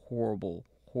just a horrible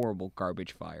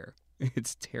garbage fire.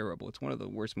 It's terrible. It's one of the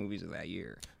worst movies of that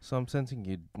year. so I'm sensing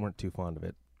you weren't too fond of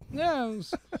it. Yeah,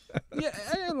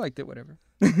 I liked it. Whatever.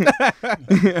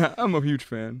 Yeah, I'm a huge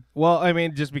fan. Well, I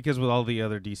mean, just because with all the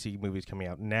other DC movies coming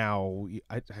out now,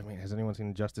 I mean, has anyone seen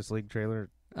the Justice League trailer?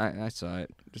 I saw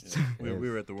it. Just We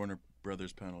were at the Warner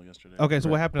Brothers panel yesterday. Okay, so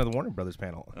what happened to the Warner Brothers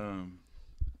panel?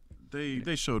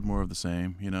 They showed more of the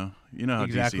same. You know how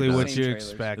Exactly DC does. what Same you trailers.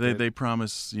 expected. They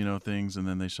promise things and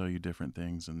then they show you different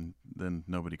things and then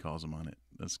nobody calls them on it.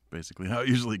 That's basically how it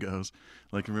usually goes.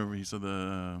 Like, remember he said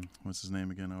what's his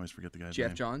name again? I always forget the guy's name.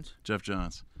 Jeff Johns. Jeff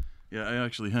Johns. Yeah, I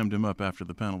actually hemmed him up after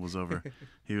the panel was over.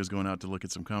 He was going out to look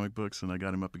at some comic books, and I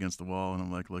got him up against the wall, and I'm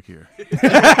like, look here.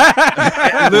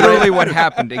 Literally what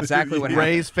happened. Exactly what happened.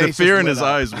 Ray's face. The fear in lit his up.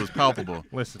 eyes was palpable.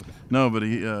 Listen. No, but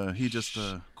he just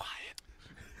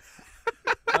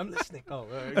I'm listening. Oh,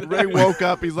 Ray woke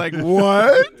up. He's like,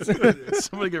 "What?"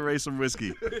 somebody get Ray some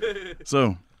whiskey.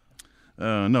 So,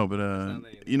 no, but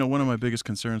one of my biggest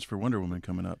concerns for Wonder Woman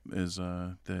coming up is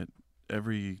that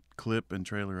every clip and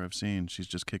trailer I've seen, she's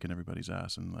just kicking everybody's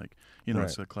ass, and like, Right.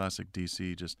 It's a classic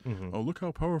DC. Just Mhm. oh, look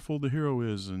how powerful the hero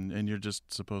is, and you're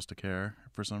just supposed to care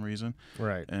for some reason.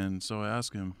 Right. And so I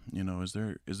asked him, is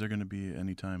there going to be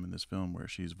any time in this film where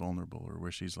she's vulnerable or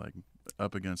where she's like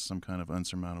up against some kind of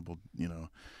unsurmountable,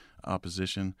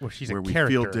 opposition, Well, she's where a we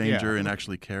character, feel danger yeah. and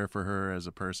actually care for her as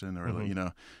a person, or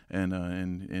Mhm.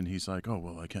 and he's like, oh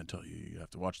well, I can't tell you. You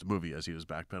have to watch the movie. As he was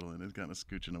backpedaling and kind of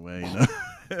scooching away,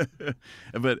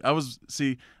 But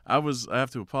I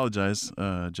have to apologize,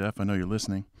 Jeff. I know you're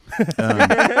listening.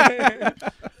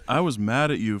 I was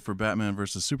mad at you for Batman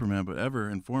versus Superman, but Ever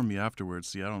informed me afterwards.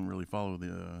 See, I don't really follow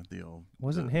the old.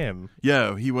 Wasn't him.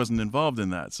 Yeah, he wasn't involved in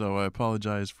that, so I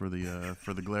apologize for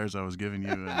the glares I was giving you,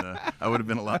 and I would have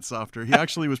been a lot softer. He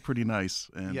actually was pretty nice,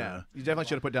 and Yeah, you definitely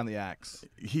should have put down the axe.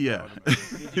 yeah.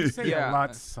 You say Yeah. a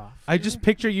lot soft. I just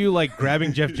picture you like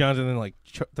grabbing Jeff Johns and then like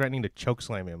threatening to choke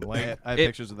slam him. Like, I have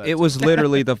pictures of that. It too. was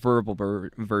literally the verbal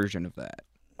version of that.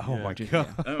 oh my just-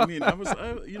 god. I mean, I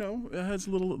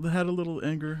had a little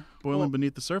anger boiling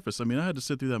beneath the surface. I mean, I had to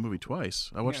sit through that movie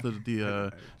twice. I watched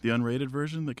the unrated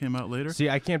version that came out later. See,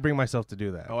 I can't bring myself to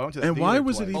do that. Oh, I went to the And why theater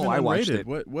was it twice. even I watched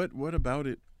unrated? it. What about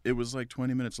it? It was like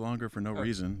 20 minutes longer for no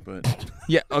reason, but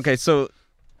Yeah. Okay. So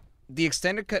the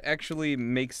extended cut actually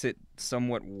makes it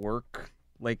somewhat work.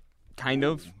 Like, kind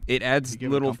of. It adds You gave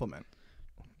little. a compliment.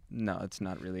 No, it's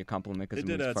not really a compliment because it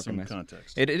did movie's add fucking some mess.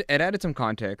 context. It added some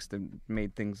context and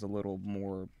made things a little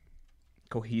more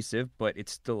cohesive, but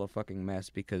it's still a fucking mess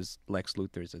because Lex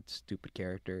Luthor's a stupid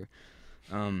character.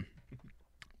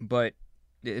 But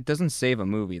it doesn't save a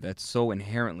movie that's so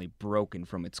inherently broken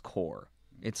from its core.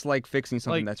 It's like fixing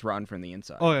something Like- that's rotten from the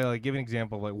inside. Oh, yeah, like give an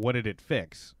example. Like, what did it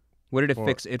fix? What did it Or-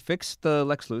 fix? It fixed the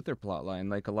Lex Luthor plotline.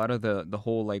 Like a lot of the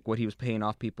whole like what he was paying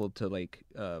off people to like.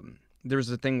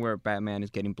 There's a thing where Batman is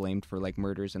getting blamed for like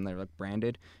murders and they're like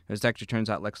branded. It actually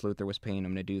turns out Lex Luthor was paying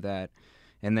him to do that.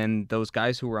 And then those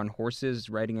guys who were on horses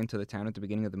riding into the town at the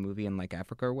beginning of the movie in like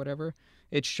Africa or whatever,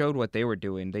 it showed what they were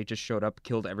doing. They just showed up,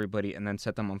 killed everybody, and then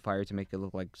set them on fire to make it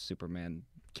look like Superman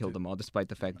killed them all, despite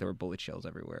the fact there were bullet shells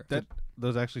everywhere.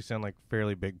 Those actually sound like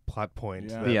fairly big plot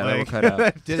points. Yeah. that, Yeah, they were like- cut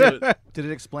out. Did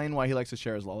it explain why he likes to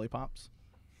share his lollipops?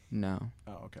 No,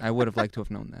 Oh, okay. I would have liked to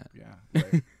have known that. Yeah,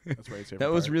 right. That's Ray's favorite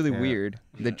That was part. really Yeah. weird.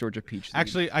 The Georgia Peach. thing.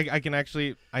 Actually, I can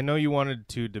actually. I know you wanted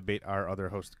to debate our other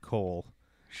host, Cole.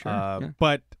 Sure. Yeah.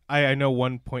 But I know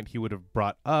one point he would have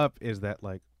brought up is that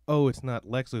like, oh, it's not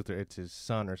Lex Luthor, it's his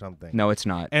son or something. No, it's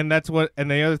not. And that's what.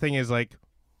 And the other thing is like,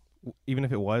 even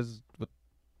if it was,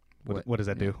 what does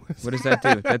that Yeah. do? What does that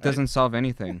do? That doesn't solve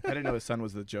anything. I didn't know his son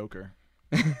was the Joker.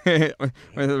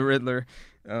 or the Riddler.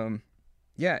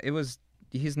 Yeah, it was.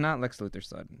 He's not Lex Luthor's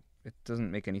son. It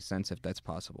doesn't make any sense if that's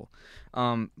possible.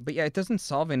 But yeah, it doesn't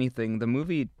solve anything. The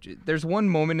movie. There's one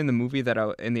moment in the movie that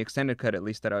in the extended cut at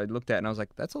least, that I looked at and I was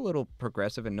like, that's a little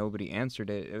progressive, and nobody answered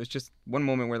it. It was just one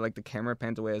moment where like the camera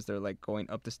pans away as they're like going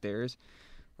up the stairs.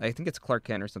 I think it's Clark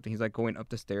Kent or something. He's like going up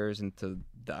the stairs into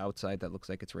the outside that looks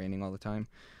like it's raining all the time.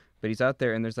 But he's out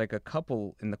there, and there's like a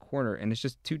couple in the corner, and it's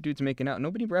just two dudes making out.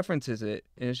 Nobody references it,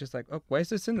 and it's just like, oh, why is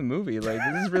this in the movie? Like,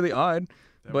 this is really odd.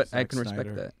 That But was I Zack can respect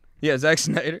Snyder. that. Yeah, Zack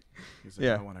Snyder. He's like,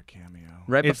 Yeah. I want a cameo.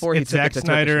 Right It's, before he it's took Zack it to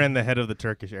Snyder Turkish- and the head of the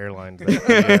Turkish Airlines.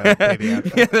 That pay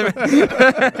the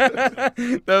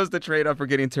actor. That was the trade-off for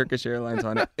getting Turkish Airlines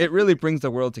on it. It really brings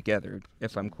the world together,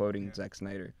 if I'm quoting Zack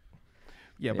Snyder.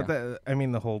 Yeah, but I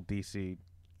mean, the whole DC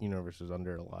universe is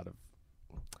under a lot of.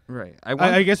 Right.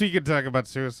 I guess we could talk about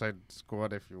Suicide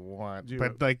Squad if you want, Do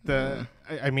but it. like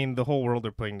I mean, the whole world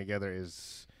they're putting together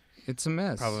is It's a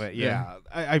mess. probably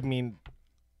I mean,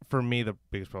 for me, the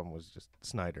biggest problem was just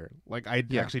Snyder. Like, I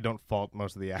Yeah. actually don't fault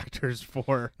most of the actors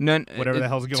for None, whatever the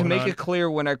hell's To going make on. it clear,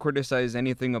 when I criticize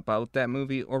anything about that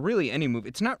movie, or really any movie,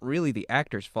 it's not really the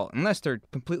actor's fault, unless they're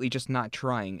completely just not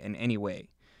trying in any way.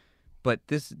 But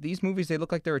these movies, they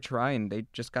look like they were trying. They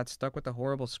just got stuck with a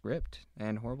horrible script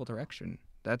and horrible direction.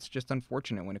 That's just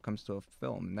unfortunate when it comes to a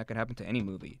film. And that could happen to any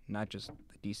movie, not just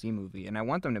the DC movie. And I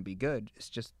want them to be good. It's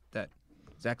just that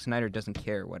Zack Snyder doesn't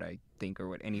care what I think or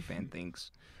what any fan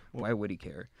thinks. Why would he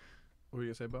care? What were you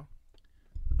gonna say, Bo?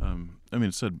 I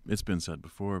mean, it's been said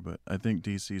before, but I think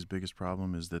DC's biggest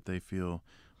problem is that they feel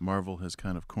Marvel has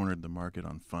kind of cornered the market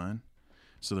on fun.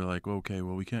 So they're like, okay,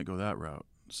 well, we can't go that route.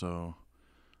 So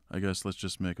I guess let's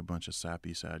just make a bunch of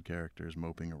sappy, sad characters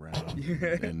moping around,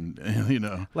 and you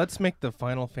know. Let's make the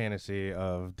Final Fantasy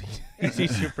of DC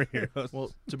superheroes.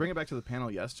 Well, to bring it back to the panel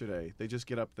yesterday, they just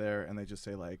get up there and they just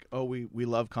say like, "Oh, we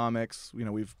love comics. You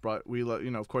know,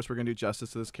 of course we're gonna do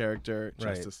justice to this character,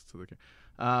 Right. justice to the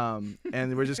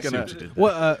and we're just gonna."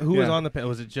 Who was on the panel?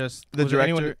 Was it just The was there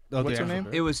director- anyone- oh, what's the her name?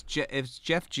 actor. It was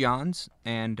Jeff Johns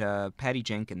and Patty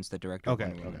Jenkins, the director. Okay, of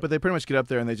Wonder Woman. But they pretty much get up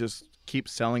there and they just keep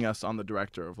selling us on the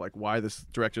director of like why this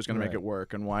director is going to make Right. it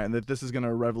work and why and that this is going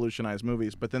to revolutionize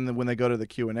movies. But then when they go to the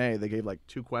Q&A, they gave like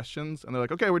 2 questions and they're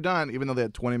like, okay, we're done, even though they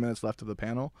had 20 minutes left of the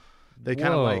panel. They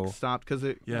kind of Whoa. like stopped because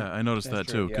it. Yeah, I noticed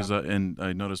That's that true, too, and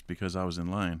I noticed because I was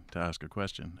in line to ask a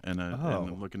question, and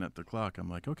I'm looking at the clock. I'm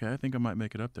like, okay, I think I might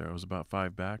make it up there. I was about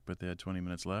 5 back, but they had 20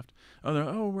 minutes left. Oh, they're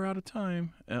we're out of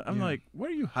time. And I'm like, what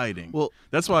are you hiding? Well,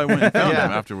 that's why I went and found Yeah.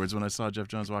 him afterwards when I saw Jeff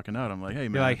Johns walking out. I'm like, hey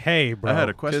man, You're like, hey, bro. I had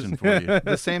a question for you.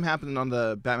 the same happened on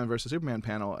the Batman versus Superman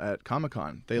panel at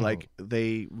Comic-Con.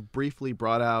 They briefly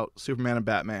brought out Superman and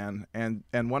Batman and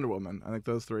Wonder Woman. I think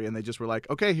those 3, and they just were like,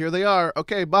 okay, here they are.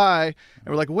 Okay, bye. And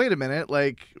we're like, wait a minute,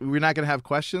 like we're not gonna have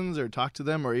questions or talk to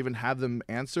them or even have them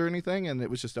answer anything, and it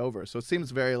was just over. So it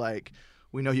seems very like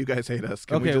we know you guys hate us.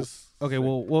 Can we just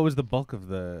Well, what was the bulk of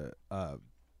the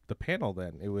panel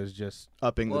then? It was just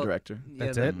upping the director?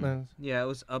 that's yeah, it. Yeah, it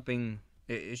was upping.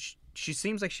 She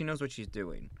seems like she knows what she's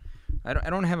doing. I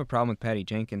don't have a problem with Patty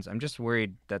Jenkins. I'm just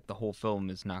worried that the whole film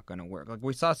is not going to work. Like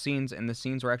we saw scenes, and the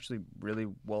scenes were actually really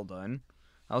well done.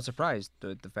 I was surprised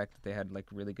the fact that they had like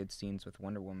really good scenes with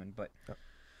Wonder Woman, but.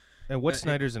 And what's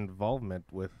Snyder's involvement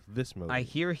with this movie? I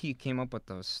hear he came up with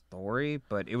the story,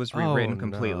 but it was rewritten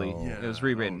completely. no. It was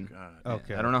rewritten. Oh, God.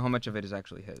 Okay. I don't know how much of it is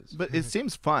actually his. But it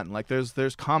seems fun. Like there's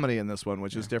comedy in this one,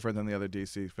 which is different than the other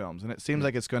DC films, and it seems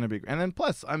like it's going to be. And then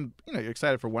plus, you're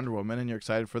excited for Wonder Woman, and you're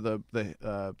excited for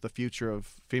the future of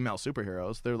female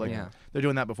superheroes. They're like they're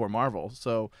doing that before Marvel,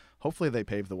 so hopefully they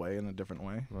pave the way in a different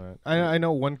way. Right. I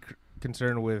know one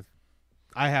concern with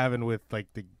I have and with like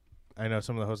the. I know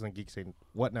some of the hosts on Geek saying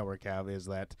what network have is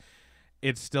that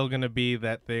it's still going to be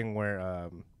that thing where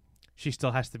she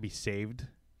still has to be saved,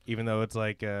 even though it's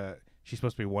like she's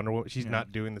supposed to be Wonder Woman. She's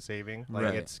not doing the saving. Like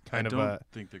Right. it's kind I of don't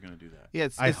think they're gonna do that. Yeah,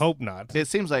 I hope not. It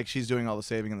seems like she's doing all the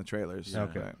saving in the trailers. Yeah.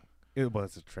 Okay. Well,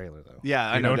 it's a trailer though. Yeah,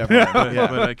 I We know. don't- Definitely.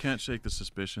 But I can't shake the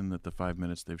suspicion that the 5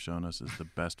 minutes they've shown us is the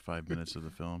best 5 minutes of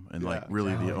the film, and like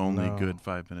really the Oh, only no. good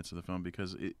 5 minutes of the film,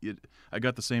 because I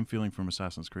got the same feeling from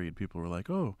Assassin's Creed. People were like,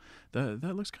 "Oh, that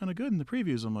looks kind of good in the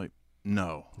previews." I'm like,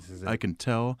 no, This is I it. can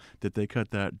tell that they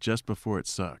cut that just before it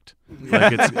sucked.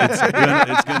 Like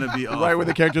it's gonna be awful. Right when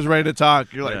the character's ready to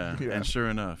talk, you're Yeah, like, yeah. and sure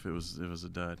enough, it was a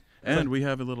dud. And we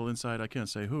have a little insight. I can't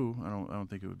say who. I don't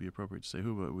think it would be appropriate to say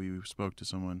who, but we spoke to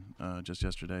someone just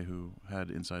yesterday who had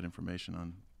inside information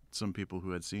on some people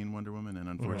who had seen Wonder Woman, and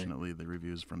unfortunately, the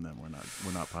reviews from them were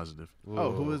not positive.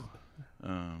 Oh, who was?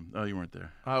 You weren't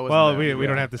there. I wasn't Well, there. we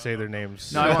don't have to say their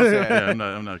names. No, I won't say it. Yeah,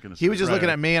 I'm not gonna. He was just Right. looking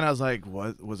at me, and I was like,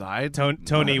 "What was I?"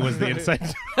 Tony was the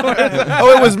insight.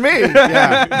 Oh, it was me.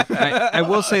 Yeah. I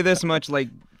will say this much: like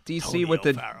DC with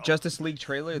the Justice League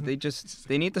trailer,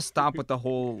 they need to stop with the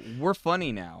whole "we're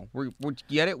funny now." We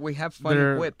get it. We have funny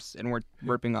They're- whips, and we're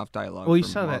ripping off dialogue. Well, you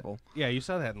from saw Marvel. that. Yeah, you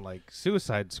saw that in like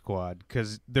Suicide Squad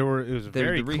because it was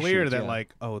very the clear reshoots, that yeah.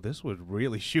 like, oh, this was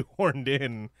really shoehorned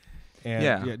in, and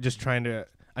Yeah. just trying to.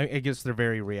 I guess they're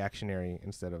very reactionary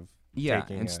instead of Yeah,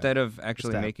 taking, instead of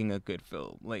actually step. making a good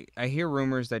film. Like I hear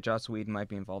rumors that Joss Whedon might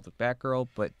be involved with Batgirl,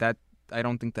 but I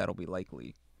don't think that'll be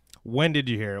likely. When did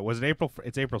you hear it? Was it April?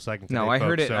 It's April 2nd. No, today, I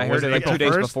heard folks, it. so I was heard it like April 2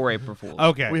 days 1st? before April Fool's.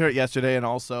 Okay. We heard it yesterday, and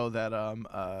also that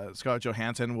Scarlett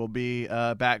Johansson will be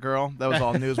Batgirl. That was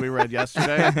all news we read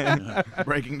yesterday.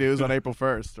 Breaking news on April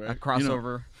 1st, A right?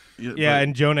 crossover. Yeah,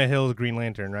 and Jonah Hill's Green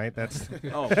Lantern, right? That's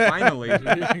Oh, finally.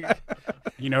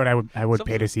 You know what I would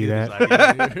pay to see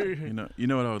that. you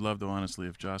know what I would love though, honestly,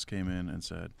 if Joss came in and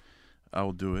said, "I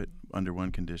will do it under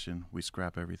one condition: we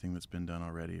scrap everything that's been done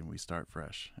already, and we start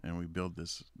fresh, and we build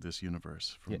this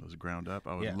universe from the ground up."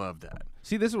 I would love that.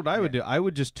 See, this is what I would do. I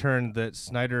would just turn the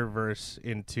Snyderverse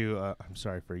into. I'm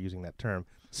sorry for using that term,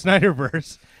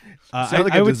 Snyderverse. Sounds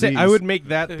like I a would say I disease. would make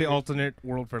that the alternate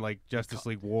world for like Justice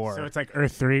League War. So it's like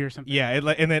Earth 3 or something. Yeah,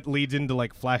 and it leads into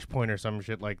like Flashpoint or some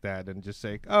shit like that, and just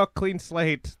say, "Oh, clean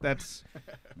slate." That's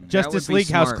Justice be League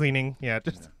house smart. cleaning. Yeah,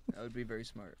 just That would be very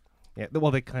smart. yeah.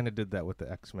 Well, they kind of did that with the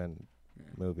X-Men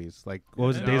movies. Like, what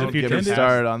was it? Days No, of Future Get him Past?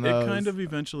 started on those. It kind of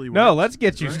eventually. No, worked, let's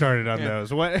get you right? started on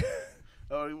those. What?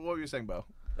 Oh, what were you saying, Bo?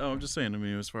 Oh, I'm just saying. I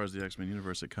mean, as far as the X-Men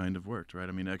universe, it kind of worked, right?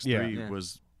 I mean, X3 Yeah.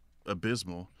 was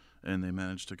abysmal, and they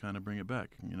managed to kind of bring it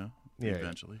back.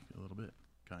 Eventually, a little bit,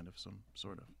 kind of, some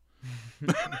sort of.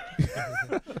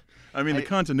 I mean, the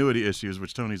continuity issues,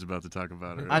 which Tony's about to talk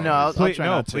about. I know. I'll try no,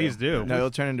 not to. please do. No,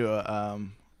 it'll turn into a.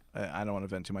 I don't want to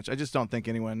vent too much. I just don't think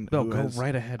anyone. No, who go has,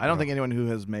 right ahead. I don't bro. think anyone who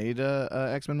has made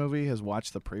a X-Men movie has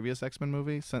watched the previous X-Men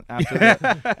movie after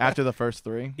after the first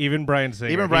three. Even Bryan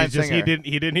Singer. Even Bryan He's just- Singer.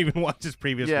 He didn't even watch his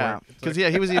previous Yeah, work. It's because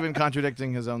like- he was even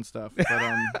contradicting his own stuff. But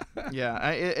yeah,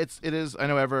 it is. I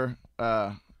know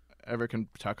Ever can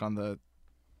talk on the.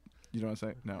 You don't want to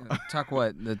say no. Talk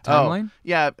what? The timeline?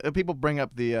 Yeah, people bring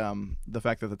up the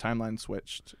fact that the timeline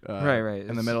switched Right.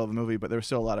 in the middle of the movie, but there was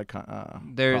still a lot of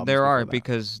There problems are before that.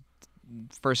 because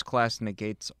First Class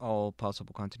negates all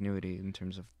possible continuity in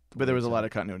terms of. But there was a lot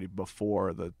of continuity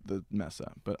before the mess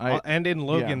up. But and in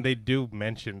Logan, yeah. they do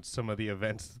mention some of the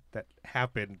events that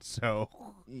happened. So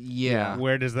Yeah.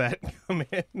 where does that come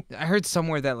in? I heard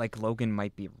somewhere that like Logan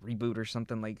might be a reboot or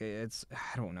something. Like it's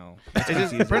I don't know. It's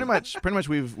just pretty much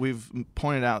we've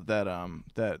pointed out that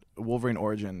that Wolverine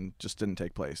origin just didn't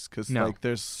take place because like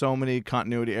there's so many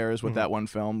continuity errors with that one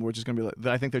film. We're just gonna be like,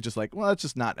 I think they're just like, well, let's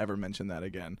just not ever mention that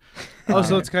again. Oh,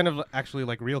 so it's kind of actually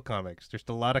like real comics. Just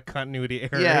a lot of continuity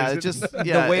errors. Yeah, it's just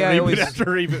the way I reboot always after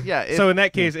reboot. Yeah, so in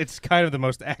that case, it's kind of the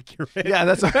most accurate. yeah,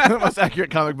 that's the most accurate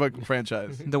comic book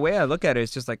franchise. the way I look at it is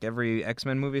just like every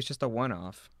X-Men movie is just a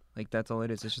one-off. Like that's all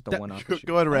it is. It's just a one-off.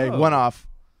 Go ahead, Ray. Oh. One off.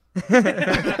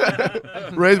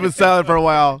 Ray's been silent for a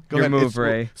while. Go Your ahead. move,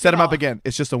 Ray. Set him up again.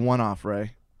 It's just a one-off,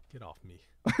 Ray. Get off me.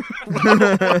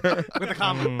 With a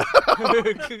comment.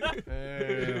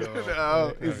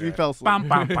 No, he fell asleep. Bum,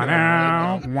 bum,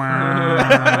 ba-dow,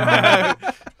 wow.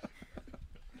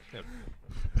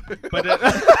 But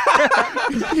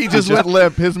He just went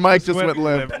limp. His mic just went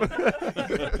limp.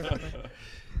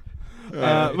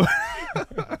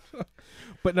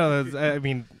 But no, I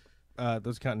mean,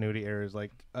 those continuity errors.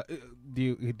 Like, do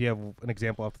you have an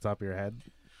example off the top of your head?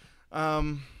 I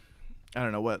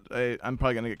don't know what. I'm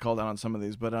probably gonna get called out on some of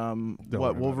these, but worry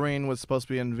about Wolverine was supposed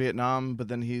to be in Vietnam, but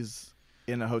then he's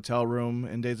in a hotel room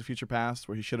in Days of Future Past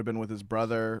where he should have been with his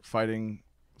brother fighting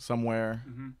somewhere,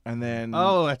 and then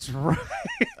Oh, that's right.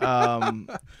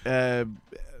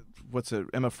 what's it?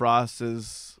 Emma Frost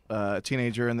is a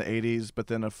teenager in the 80s, but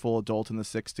then a full adult in the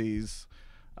 60s.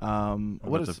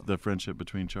 What is the friendship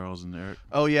between Charles and Eric?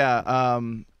 Oh yeah,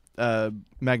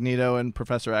 Magneto and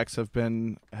Professor X have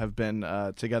been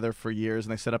together for years,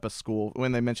 and they set up a school.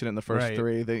 When they mention it in the first Right.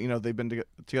 three, they've been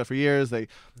together for years. They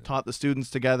taught the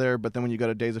students together, but then when you go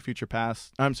to Days of Future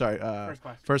Past, I'm sorry,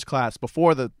 First Class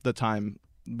before the time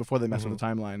before they messed with the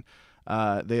timeline,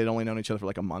 they had only known each other for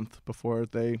like a month before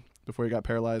he got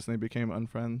paralyzed and they became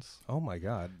unfriends. Oh my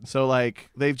God. So like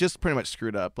they've just pretty much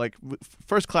screwed up. Like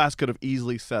First Class could have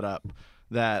easily set up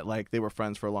that like they were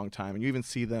friends for a long time, and you even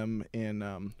see them in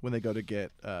when they go to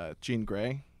get Jean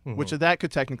Grey, which that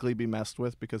could technically be messed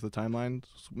with because the timeline's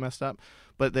messed up.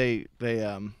 But they I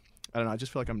don't know. I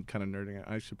just feel like I'm kind of nerding it.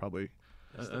 I should probably.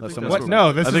 What?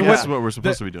 No, this I is think what that's what we're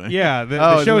supposed to be doing. Yeah, the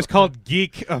Oh, show the- is called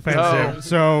Geek Offensive. Oh.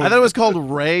 So I thought it was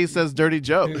called Ray Says Dirty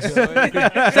Jokes.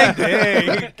 Same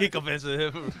thing. Geek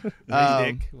offensive.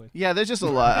 Yeah, there's just a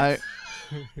lot.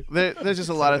 There's just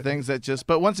a lot of things that just.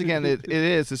 But once again,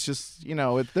 it's just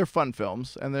they're fun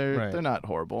films and they're not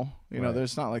horrible.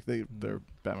 There's not like they're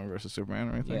Batman versus Superman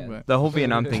or anything. Yeah, But the whole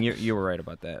Vietnam thing, you were right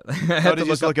about that. I oh, had did to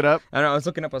you just look it up? I don't know. I was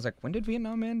looking up. I was like, when did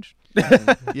Vietnam end?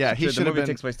 Yeah, he the should have movie been.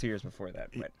 takes place 2 years before that.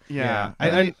 But Yeah,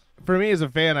 I for me as a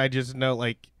fan, I just know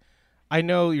I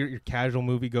know your casual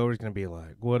moviegoer is gonna be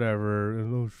like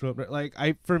whatever. Like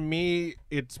for me,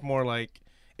 it's more like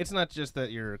it's not just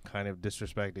that you're kind of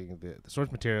disrespecting the source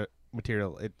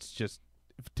material. It's just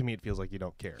to me it feels like you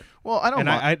don't care. Well, I don't.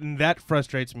 And that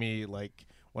frustrates me. Like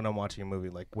when I'm watching a movie,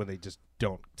 like when they just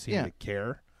don't seem to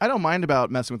care. I don't mind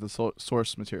about messing with the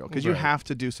source material because you Right. have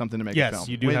to do something to make Yes, a film.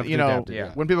 you do when, have to adapt it,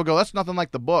 yeah. When people go, that's nothing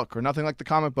like the book or nothing like the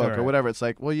comic book or Right. whatever, it's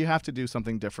like, well, you have to do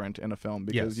something different in a film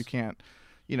because Yes. you can't,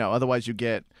 otherwise you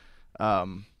get,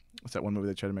 what's that one movie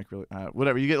they try to make really,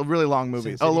 whatever, you get really long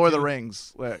movies. Sin Oh, City Lord of 2. the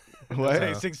Rings. What?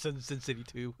 Sin City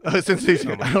 2.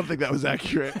 I don't think that was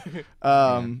accurate.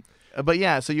 But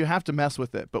yeah, so you have to mess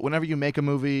with it. But whenever you make a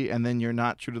movie and then you're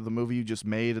not true to the movie you just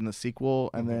made in the sequel,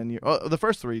 and then the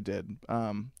first three did.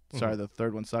 Sorry, the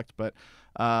third one sucked. But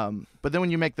then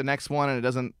when you make the next one and it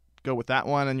doesn't go with that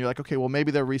one, and you're like, okay, well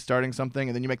maybe they're restarting something,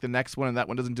 and then you make the next one and that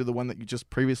one doesn't do the one that you just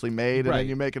previously made, and then Right.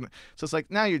 you make it. So it's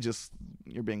like now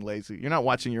you're being lazy. You're not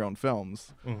watching your own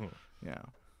films. Mm-hmm. Yeah.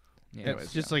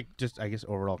 It's just I guess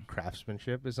overall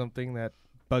craftsmanship is something that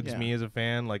bugs Yeah. me as a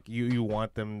fan. Like you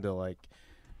want them to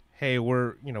hey,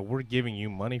 we're giving you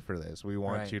money for this. We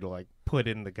want Right. you to like put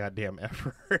in the goddamn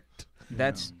effort.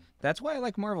 That's why I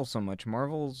like Marvel so much.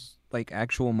 Marvel's like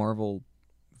actual Marvel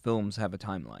films have a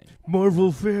timeline.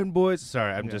 Marvel fanboys.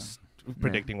 Sorry, I'm just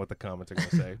predicting what the comments are gonna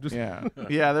say. Just,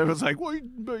 yeah. There was like, "What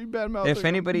you bad mouth?" If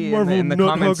anybody Marvel in the nut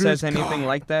comments huggers. says anything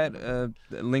like that,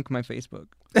 link my Facebook.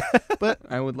 But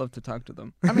I would love to talk to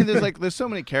them. I mean, there's so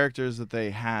many characters that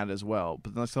they had as well.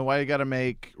 But so why you got to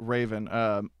make Raven,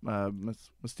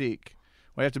 Mystique?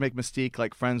 Why you have to make Mystique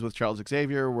like friends with Charles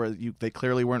Xavier, where they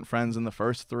clearly weren't friends in the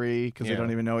first 3 because they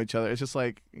don't even know each other. It's just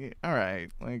like, all right,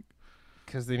 like.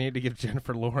 Because they need to give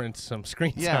Jennifer Lawrence some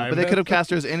screen time. Yeah, but they could have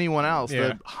cast her as anyone else. Yeah.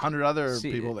 The 100 other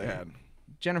people they had.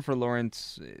 Jennifer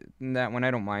Lawrence, that one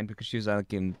I don't mind because she was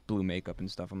like in blue makeup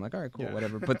and stuff. I'm like, all right, cool,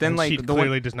 whatever. But then like she the clearly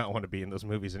one, does not want to be in those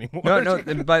movies anymore. no,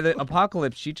 by the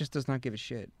Apocalypse, she just does not give a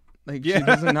shit. Like she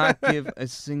does not give a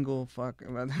single fuck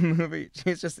about the movie.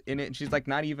 She's just in it. She's like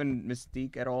not even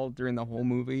Mystique at all during the whole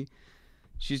movie.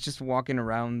 She's just walking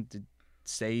around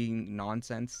saying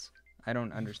nonsense. I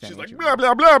don't understand. She's what like blah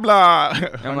blah blah blah.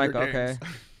 I'm like, okay.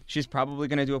 She's probably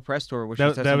gonna do a press tour where she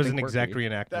says that was an something exact quirky.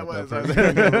 reenactment. That was.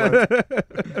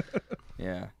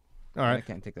 Yeah. All I right.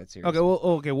 can't take that seriously.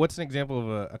 Okay. What's an example of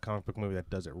a comic book movie that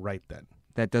does it right then?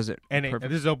 That does it. And perfect.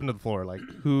 this is open to the floor. Like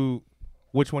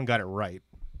which one got it right?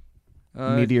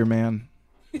 Meteor Man.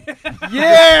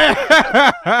 Yeah.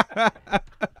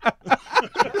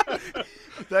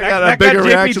 That got a bigger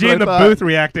reaction JPG than in the I thought. booth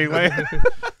reacting. Like,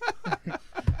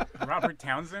 Robert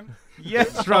Townsend.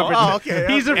 yes, Robert. okay.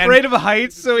 He's afraid of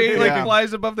heights, so he like Yeah.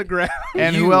 flies above the ground.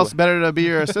 And who else better to be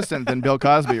your assistant than Bill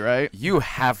Cosby, right? You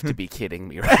have to be kidding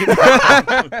me right now.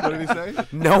 What did he say?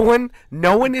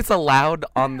 No one is allowed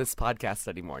on this podcast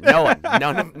anymore. No one.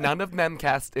 None of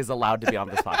MEMCast is allowed to be on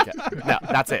this podcast. No,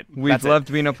 that's it. We've That's loved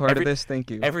being a part Every- of this.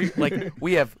 Thank you.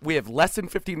 we have less than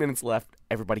 15 minutes left.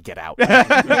 Everybody get out.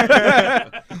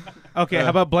 Okay, how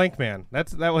about Blank Man?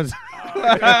 That was.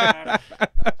 I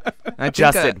think,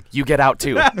 Justin, you get out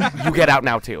too. You get out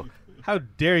now too. How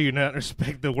dare you not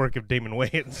respect the work of Damon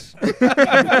Wayans?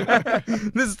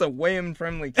 this is the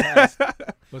Wayne-friendly cast.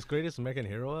 Was Greatest American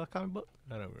Hero a comic book?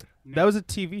 I don't remember. That was a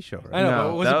TV show, right? I know, No,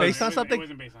 but was that it was- based on something? It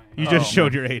wasn't based on it. You just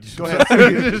showed your age. Go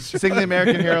ahead. Sing the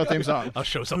American Hero theme song. I'll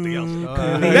show something else.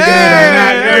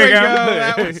 There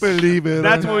you go. Believe it.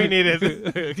 That's what we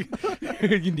needed.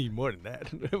 You need more than that.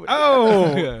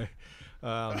 Oh.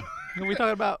 What are we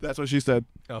talking about? That's what she said.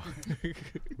 Oh.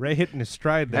 Ray hitting his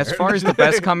stride there. As far as the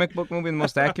best comic book movie, the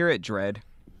most accurate, Dread.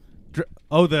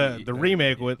 the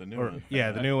remake with the new one.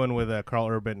 the new one with Carl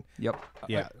Urban. Yep.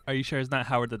 Yeah. Are you sure it's not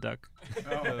Howard the Duck?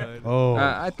 Oh,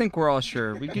 I think we're all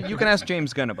sure. You can ask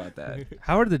James Gunn about that.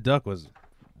 Howard the Duck was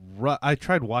rough. I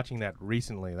tried watching that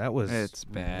recently. That was It's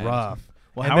bad. rough.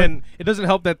 Well, and Howard- then it doesn't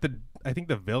help that I think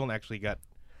the villain actually got.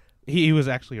 He was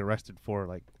actually arrested for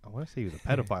like I want to say he was a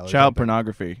pedophile. or Child something.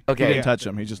 pornography. Okay. He didn't Yeah. touch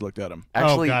him. He just looked at him.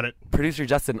 Actually, got it. Producer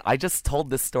Justin, I just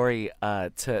told this story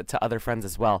to other friends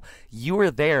as well. You were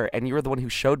there, and you were the one who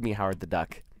showed me Howard the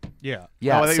Duck. Yeah.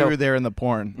 Yeah. Oh, I think so, you were there in the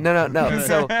porn. No.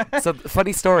 So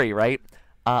funny story, right?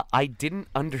 I didn't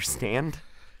understand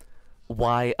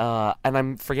why, and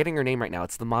I'm forgetting her name right now.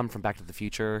 It's the mom from Back to the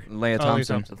Future, Leia Oh, Leia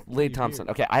Thompson. Leigh Thompson.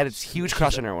 Okay, I had a huge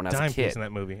crush on her when I was a Dime piece kid. in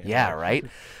that movie. Yeah, right.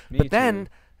 Me But then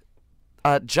too.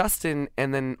 Justin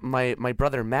and then my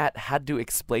brother Matt had to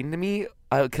explain to me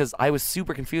because I was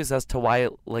super confused as to why.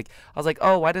 Like I was like,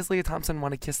 oh, why does Leah Thompson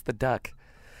want to kiss the duck?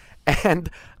 And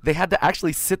they had to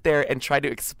actually sit there and try to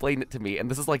explain it to me.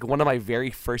 And this is like one of my very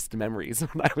first memories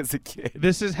when I was a kid.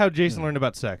 This is how Jason learned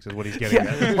about sex. Is what he's getting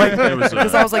at. Like, It was,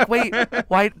 because I was like, wait,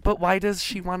 why? But why does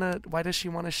she wanna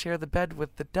share the bed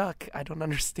with the duck? I don't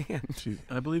understand.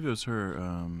 I believe it was her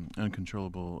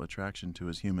uncontrollable attraction to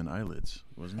his human eyelids,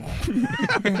 wasn't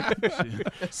it?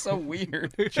 That's so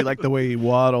weird. She liked the way he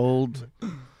waddled.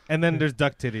 And then there's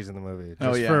duck titties in the movie. Just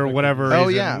Oh, yeah. for whatever Oh,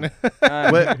 reason.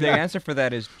 yeah. What- The answer for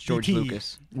that is George E.T..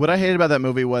 Lucas. What I hated about that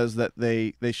movie was that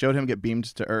they showed him get beamed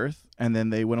to Earth, and then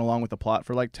they went along with the plot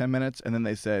for like 10 minutes, and then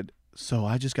they said, so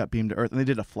I just got beamed to Earth. And they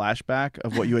did a flashback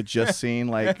of what you had just seen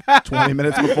like 20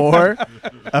 minutes before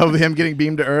of him getting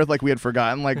beamed to Earth, like we had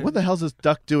forgotten. Like, what the hell's this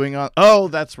duck doing on? Oh,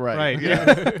 that's right. Right.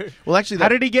 Yeah. Well, actually, How that,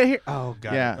 did he get here? Oh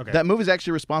god. yeah, Okay. that movie's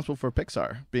actually responsible for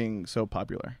Pixar being so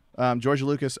popular. George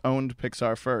Lucas owned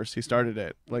Pixar first. He started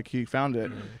it. Like, he found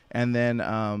it. And then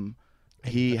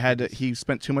he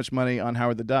spent too much money on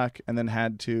Howard the Duck and then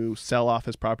had to sell off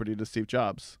his property to Steve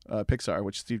Jobs, Pixar,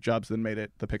 which Steve Jobs then made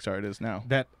it the Pixar it is now.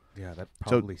 that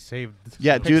probably saved.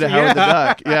 Yeah, due to Howard the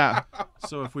Duck. Yeah.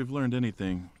 So if we've learned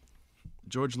anything,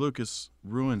 George Lucas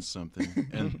ruins something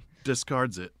and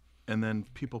discards it, and then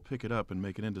people pick it up and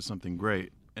make it into something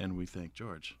great. and we thank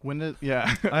George. When did when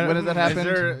did that happen?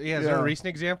 Is there a recent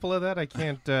example of that? I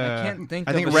can't. I can't think.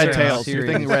 I of think a Red certain Tails. You're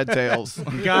series. thinking Red Tails.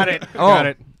 Got it. Oh. Got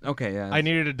it. Okay, yeah. I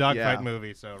needed a dogfight Yeah.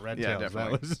 movie, so Red Yeah, Tails.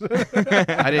 definitely.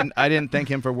 That was. I didn't thank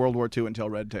him for World War II until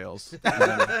Red Tails. And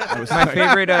then I was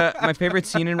my favorite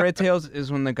scene in Red Tails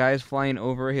is when the guy's flying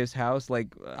over his house like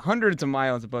hundreds of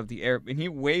miles above the air, and he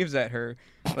waves at her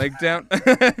like down.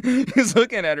 He's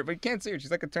looking at her, but he can't see her. She's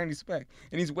like a tiny speck,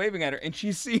 and he's waving at her, and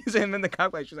she sees him in the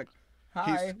cockpit. She's like,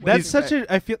 "Hi." That's such a.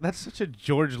 I feel that's such a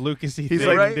George Lucasy He's thing.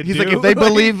 like, Right? to he's do. like, if they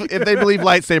believe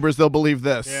lightsabers, they'll believe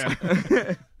this. Yeah.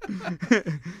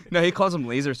 No, he calls them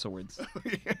laser swords.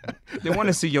 They want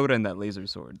to see Yoda in that laser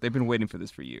sword. They've been waiting for this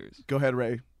for years. Go ahead,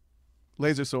 Ray.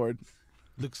 Laser sword.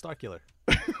 Luke Starkiller.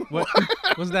 What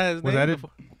wasn't that his Was name? that it?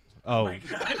 Oh,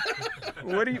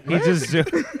 What do you?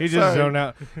 he just zoned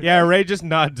out. Yeah, Ray just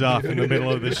nods off in the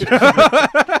middle of the show.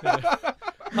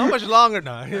 How much longer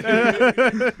now?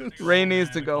 Ray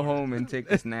needs to go home and take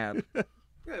this nap.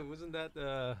 Yeah, wasn't that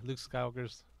Luke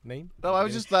Skywalker's name? No, I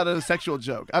was just thought it was a sexual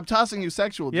joke. I'm tossing you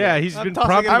sexual jokes. Yeah, he's I'm been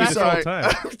tossing prompting it me back. this whole I'm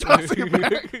time. I'm tossing it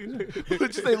back. What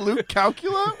did you say, Luke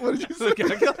Calcula? What did you say?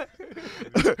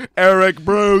 Eric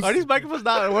Bruce. Are these microphones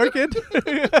not working?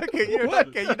 Can you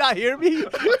not hear me?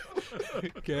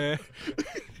 Okay.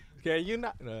 Can you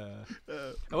not? What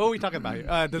are we talking about here?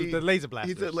 The laser He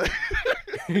blaster. said,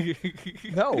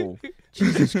 No.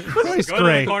 Christ, Go to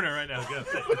Ray. the corner right now. Go.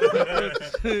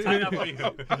 Sign up for you.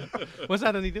 What's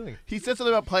that he doing? he said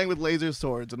something about playing with laser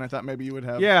swords, and I thought maybe you would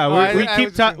have. Yeah, I was-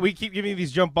 we keep giving you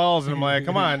these jump balls, and I'm like,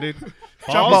 come on, dude.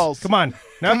 balls. Come on.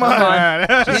 No, Come on.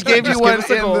 He gave you Just one give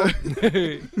us a in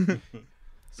the.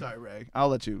 Sorry, Ray. I'll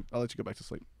let you go back to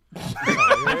sleep.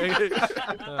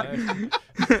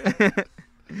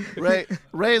 Ray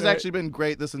has actually been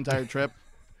great this entire trip.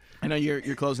 I know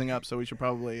you're closing up, so we should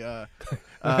probably.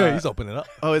 He's opening up.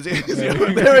 Oh, is he? There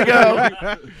we go.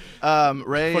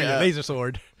 Ray. For your laser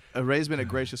sword. Ray's been a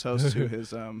gracious host to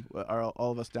his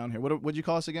all of us down here. Would you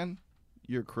call us again?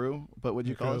 Your crew, but what'd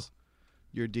you Your call crew. us?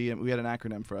 Your DM. We had an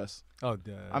acronym for us. Oh,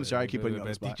 I'm sorry, I keep putting you on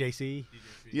the spot. DJC.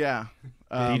 Yeah.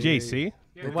 DJC?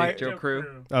 Dick Joe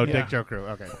crew. Oh, Yeah. Dick Joe Crew.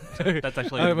 Okay. That's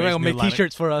actually. We're gonna make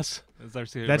T-shirts for us.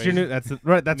 That's your new. That's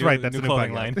right. That's right. That's new the new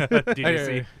clothing podcast. line.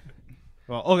 DJC.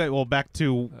 Well, okay. Well, back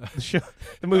to the show,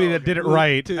 the movie that did it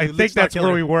right. to I Luke think that's where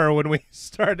Starkiller. we were when we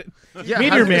started. Yeah,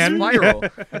 Meteor how did it Man. spiral?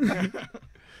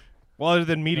 Well, other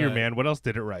than Meteor Right. Man, what else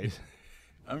did it right?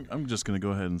 I'm just going to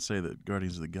go ahead and say that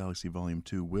Guardians of the Galaxy Volume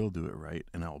 2 will do it right,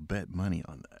 and I'll bet money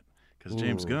on that. Because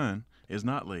James Ooh. Gunn is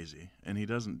not lazy, and he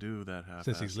doesn't do that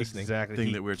Since he's half-assed listening. Exactly. thing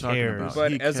He that we're talking cares. about.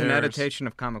 But He as an cares. adaptation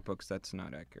of comic books, that's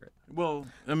not accurate. Well,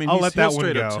 I mean, I'll he'll let that one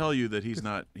straight up go. tell you that he's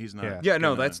not. Yeah. Yeah,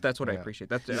 no, gonna- that's what I Yeah. appreciate.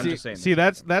 That's I'm See, just saying. see,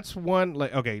 that's one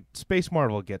like okay. Space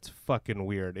Marvel gets fucking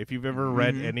weird. If you've ever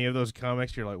read Mhm. any of those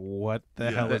comics, you're like, what the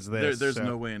Yeah, hell that- is this? There's So-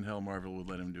 no way in hell Marvel would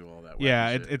let him do all that. Yeah,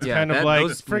 wacky shit. it's Yeah, kind of that- like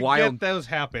those forget wild- those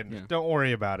happened. Yeah. Don't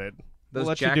worry about it. Those We'll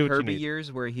let Jack you do what you Kirby need.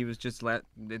 years where he was just let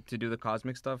to do the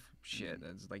cosmic stuff. Shit,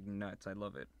 that's like nuts. I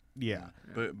love it. Yeah.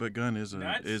 But Gunn is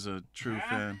Nuts? a true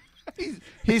fan.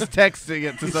 He's texting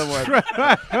it to someone.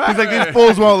 He's like, these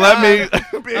fools won't let me.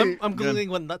 be. I'm googling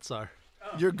what nuts are.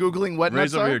 You're googling what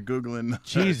Ray's nuts over are? here googling.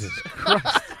 Jesus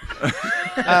Christ.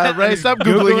 Ray, stop Googling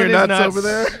googling your his nuts, nuts. over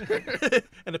there.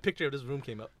 And a picture of this room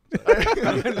came up.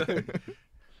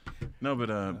 No,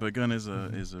 but Gunn is a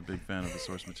big fan of the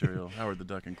source material, Howard the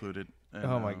Duck included. And,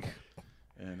 Oh my god.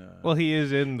 And Well, he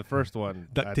is in the first one.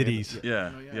 Duck at the end of- titties.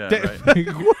 yeah, right.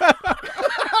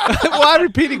 Well, I'm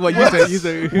repeating what you said. You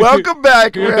said. Welcome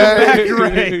back, Ray. Back,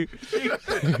 Ray.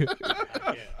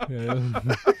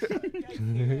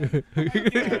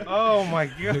 Oh my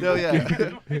god. No,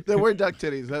 yeah. There were duck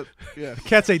titties. That, yeah.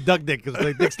 Can't say duck dick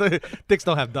because dicks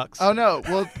don't have ducks. Oh no.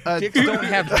 Well, Dicks don't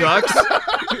have ducks.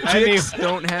 Dicks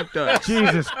don't have ducks.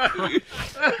 Jesus Christ.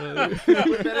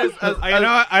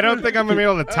 I don't think I'm gonna be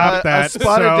able to top a that.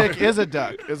 spotted so- dick is a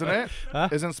duck, isn't it? Huh?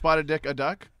 Isn't spotted dick a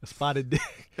duck? A spotted dick.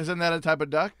 Isn't that a type of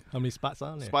duck? How many spots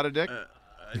on there? Spotted dick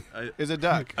I is a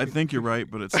duck. I think you're right,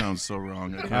 but it sounds so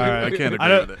wrong. I can't, All right. I can't agree I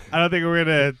don't, with it. I don't think we're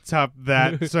gonna top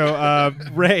that. So,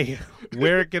 Ray,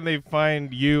 where can they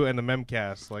find you and the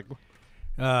MEMCast? Like,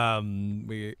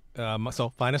 So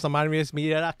find us on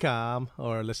minderacemedia.com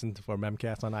or listen for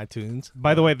MEMCast on iTunes.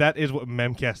 by the way, that is what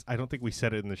MEMCast. I don't think we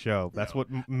said it in the show. That's what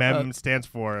MEM stands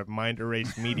for. Mind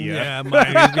Erased Media. Yeah,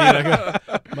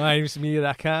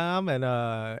 minderacemedia.com, and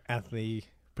Anthony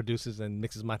produces and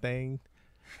mixes my thing.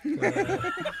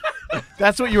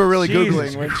 That's what you were really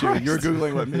Jesus googling, weren't you? You were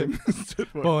googling what meme stood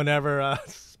for. But whenever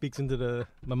speaks into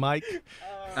my mic.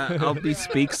 I'll be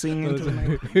speaking into the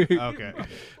mic. Okay.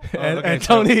 And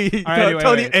Tony, anyway,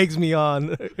 Tony eggs me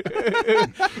on.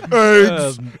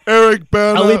 Eggs. Eric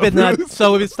Bana. We've been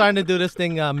so we've been starting to do this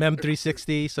thing, Mem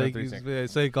 360. So you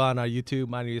Mem360. go on our YouTube,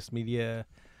 Minus Media,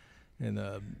 and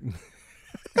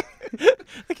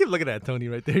I keep looking at Tony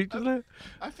right there. He's just like,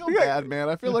 I feel bad, man.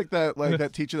 I feel like that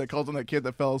teacher that calls on that kid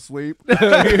that fell asleep.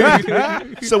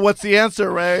 So what's the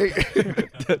answer, Ray?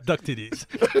 duck titties.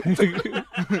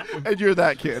 And you're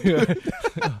that kid.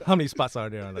 How many spots are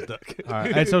there on a duck? All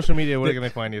right. At social media, where can they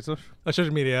find you?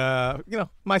 Social media,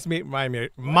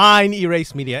 Mine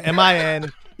Erase Media,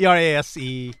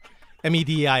 MINERASE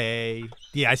MEDIA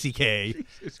DICK.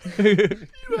 You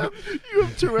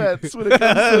have Tourette's when it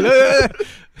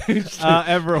comes to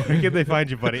Everett, where can they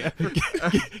find you, buddy?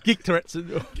 Geek Tourette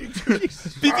syndrome.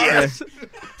 BBS.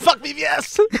 Fuck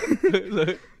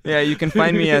BBS. Yeah, you can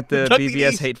find me at the Duck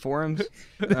BBS titties. hate forums.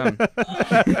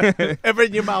 Ever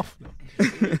in your mouth.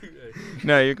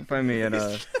 No, you can find me at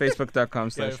facebook.com Yeah,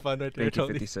 slash fun right there,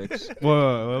 Tony. Banky56.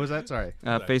 Whoa, what was that? Sorry.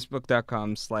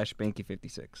 Facebook.com slash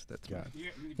Banky56. That's Got it. You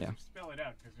Yeah. spell it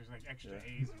out because there's like extra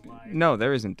A's and Y's. No,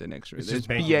 there isn't an extra. It's There's just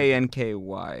Banky. BANKY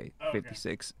Okay.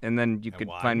 56. And then you could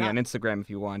why find me on not? Instagram if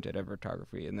you want at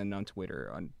Evertography, and then on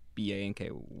Twitter on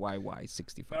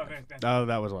BANKYY65. Okay, that's Oh,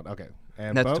 that was one. Okay.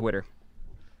 And That's Bo? Twitter.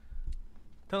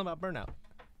 Tell them about Burnout.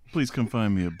 Please come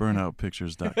find me at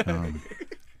burnoutpictures.com.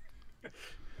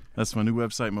 That's my new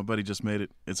website. My buddy just made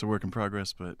it. It's a work in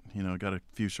progress, but got a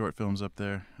few short films up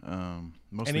there,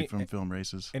 mostly Any- from film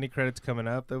races. Any credits coming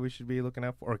up that we should be looking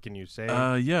out for, or can you say?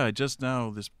 Yeah, I just now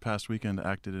this past weekend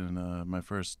acted in my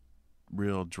first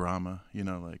real drama.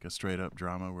 Like a straight up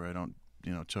drama where I don't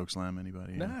choke slam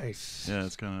anybody. Nice. Yeah,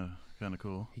 it's kind of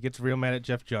cool. He gets real mad at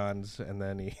Jeff Johns, and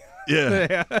then he.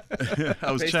 Yeah.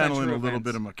 I was Based on channeling true a little events.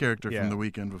 bit of my character Yeah. from the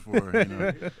weekend before. But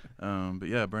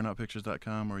yeah,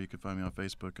 burnoutpictures.com, or you can find me on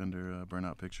Facebook under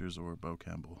Burnout Pictures or Bo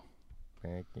Campbell.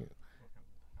 Thank you.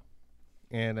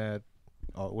 And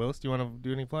Willis, do you want to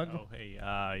do any plug? Oh, hey,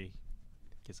 I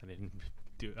guess I didn't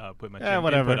put much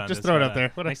whatever. input on Just this, throw it but, out there.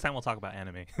 Whatever. Next time we'll talk about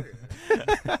anime.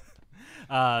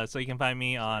 So you can find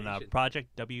me on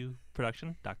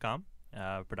projectwproduction.com.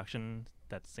 Production,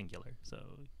 that's singular. So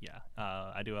yeah,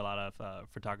 I do a lot of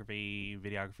photography,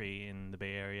 videography in the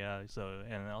Bay Area.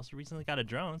 And I also recently got a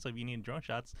drone. So if you need drone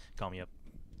shots, call me up.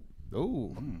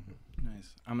 Oh.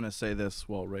 Nice. I'm gonna say this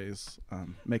while Ray's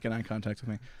making eye contact with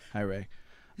me. Hi, Ray.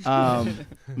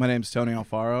 My name's Tony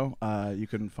Alfaro. You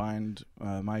can find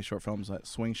my short films at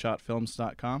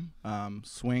swingshotfilms.com.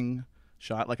 Swing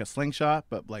shot, like a slingshot,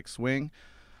 but like swing.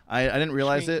 I didn't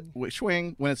realize it.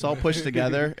 Swing, when it's all pushed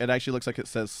together, it actually looks like it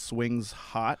says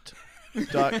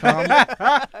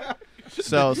swingshot.com.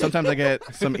 So sometimes I get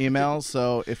some emails.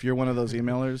 So if you're one of those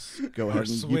emailers, go ahead and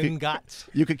Swing gots.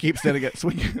 you could keep sending it. So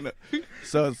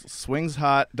it's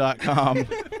swingshot.com.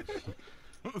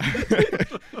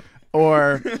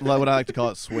 Or what I like to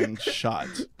call it,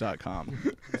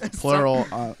 swingshot.com. Plural,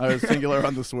 or singular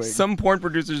on the swing. Some porn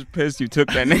producer's pissed you took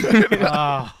that name.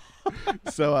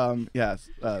 So, yes.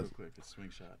 Real quick, it's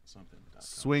swingshot something.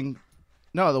 Swing.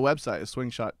 No, the website is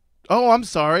swingshot. Oh, I'm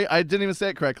sorry. I didn't even say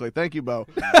it correctly. Thank you, Bo.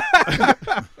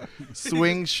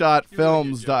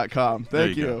 Swingshotfilms.com.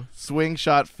 Thank you you. go.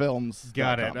 Swingshotfilms.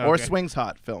 Got it. Or Okay. Swings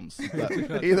Hot Films.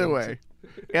 Either way.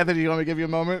 Anthony, do you want me to give you a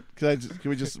moment? Can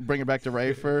we just bring it back to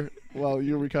Ray while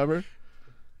you recover?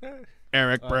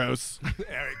 Eric Bros.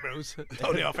 Eric Bros.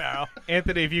 Tony Alfaro.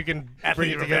 Anthony, if you can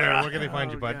bring it together, where can they find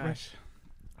you, bud?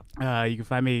 You can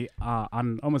find me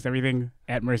on almost everything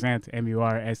at Mersant,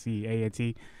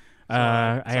 MURSEANT.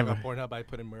 I have a a, Pornhub. I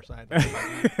put in Mercedes.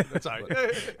 That's all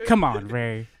right. come on,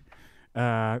 Ray.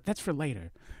 That's for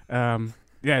later. So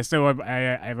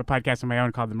I have a podcast of my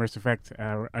own called The Merce Effect.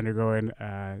 We're undergoing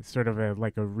sort of a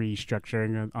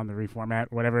restructuring on the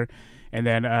reformat, whatever. And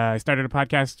then I started a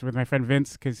podcast with my friend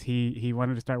Vince because he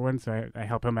wanted to start one, so I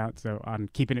help him out. So on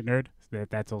Keeping It Nerd,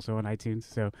 that's also on iTunes.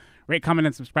 So rate, comment,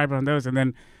 and subscribe on those. And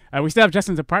then we still have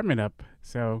Justin's apartment up.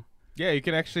 So Yeah, you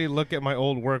can actually look at my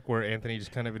old work where Anthony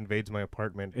just kind of invades my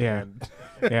apartment. Yeah. And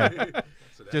yeah,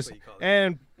 just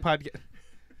and podcast.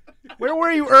 Where were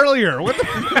you earlier? What the?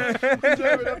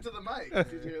 Drive it up to the mic.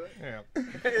 Did you hear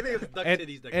that?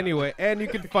 Yeah. Anyway, and you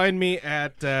can find me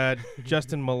at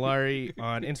Justin Malari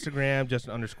on Instagram,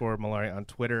 Justin_Malari on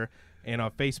Twitter, and on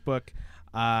Facebook.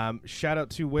 Shout out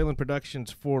to Wayland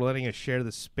Productions for letting us share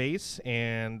the space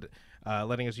and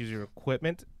letting us use your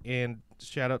equipment. And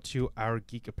shout out to our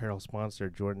geek apparel sponsor,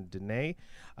 Jordan Dene,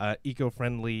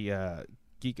 eco-friendly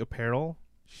geek apparel.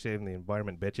 Saving the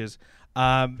environment, bitches.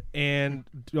 And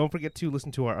don't forget to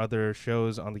listen to our other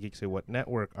shows on the Geek Say What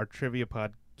Network. Our trivia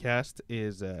podcast MEMCast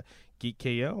is Geek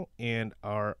KO, and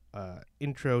our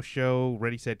intro show,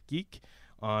 Ready Set Geek,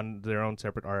 on their own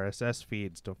separate RSS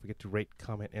feeds. Don't forget to rate,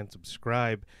 comment, and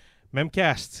subscribe.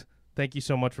 MEMCast, thank you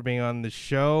so much for being on the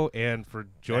show and for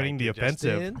joining the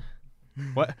offensive.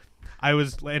 What? I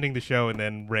was ending the show and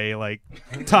then Ray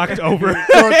talked over.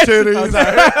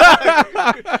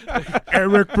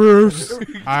 Eric Bruce. All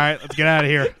right, let's get out of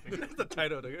here. That's the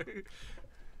title.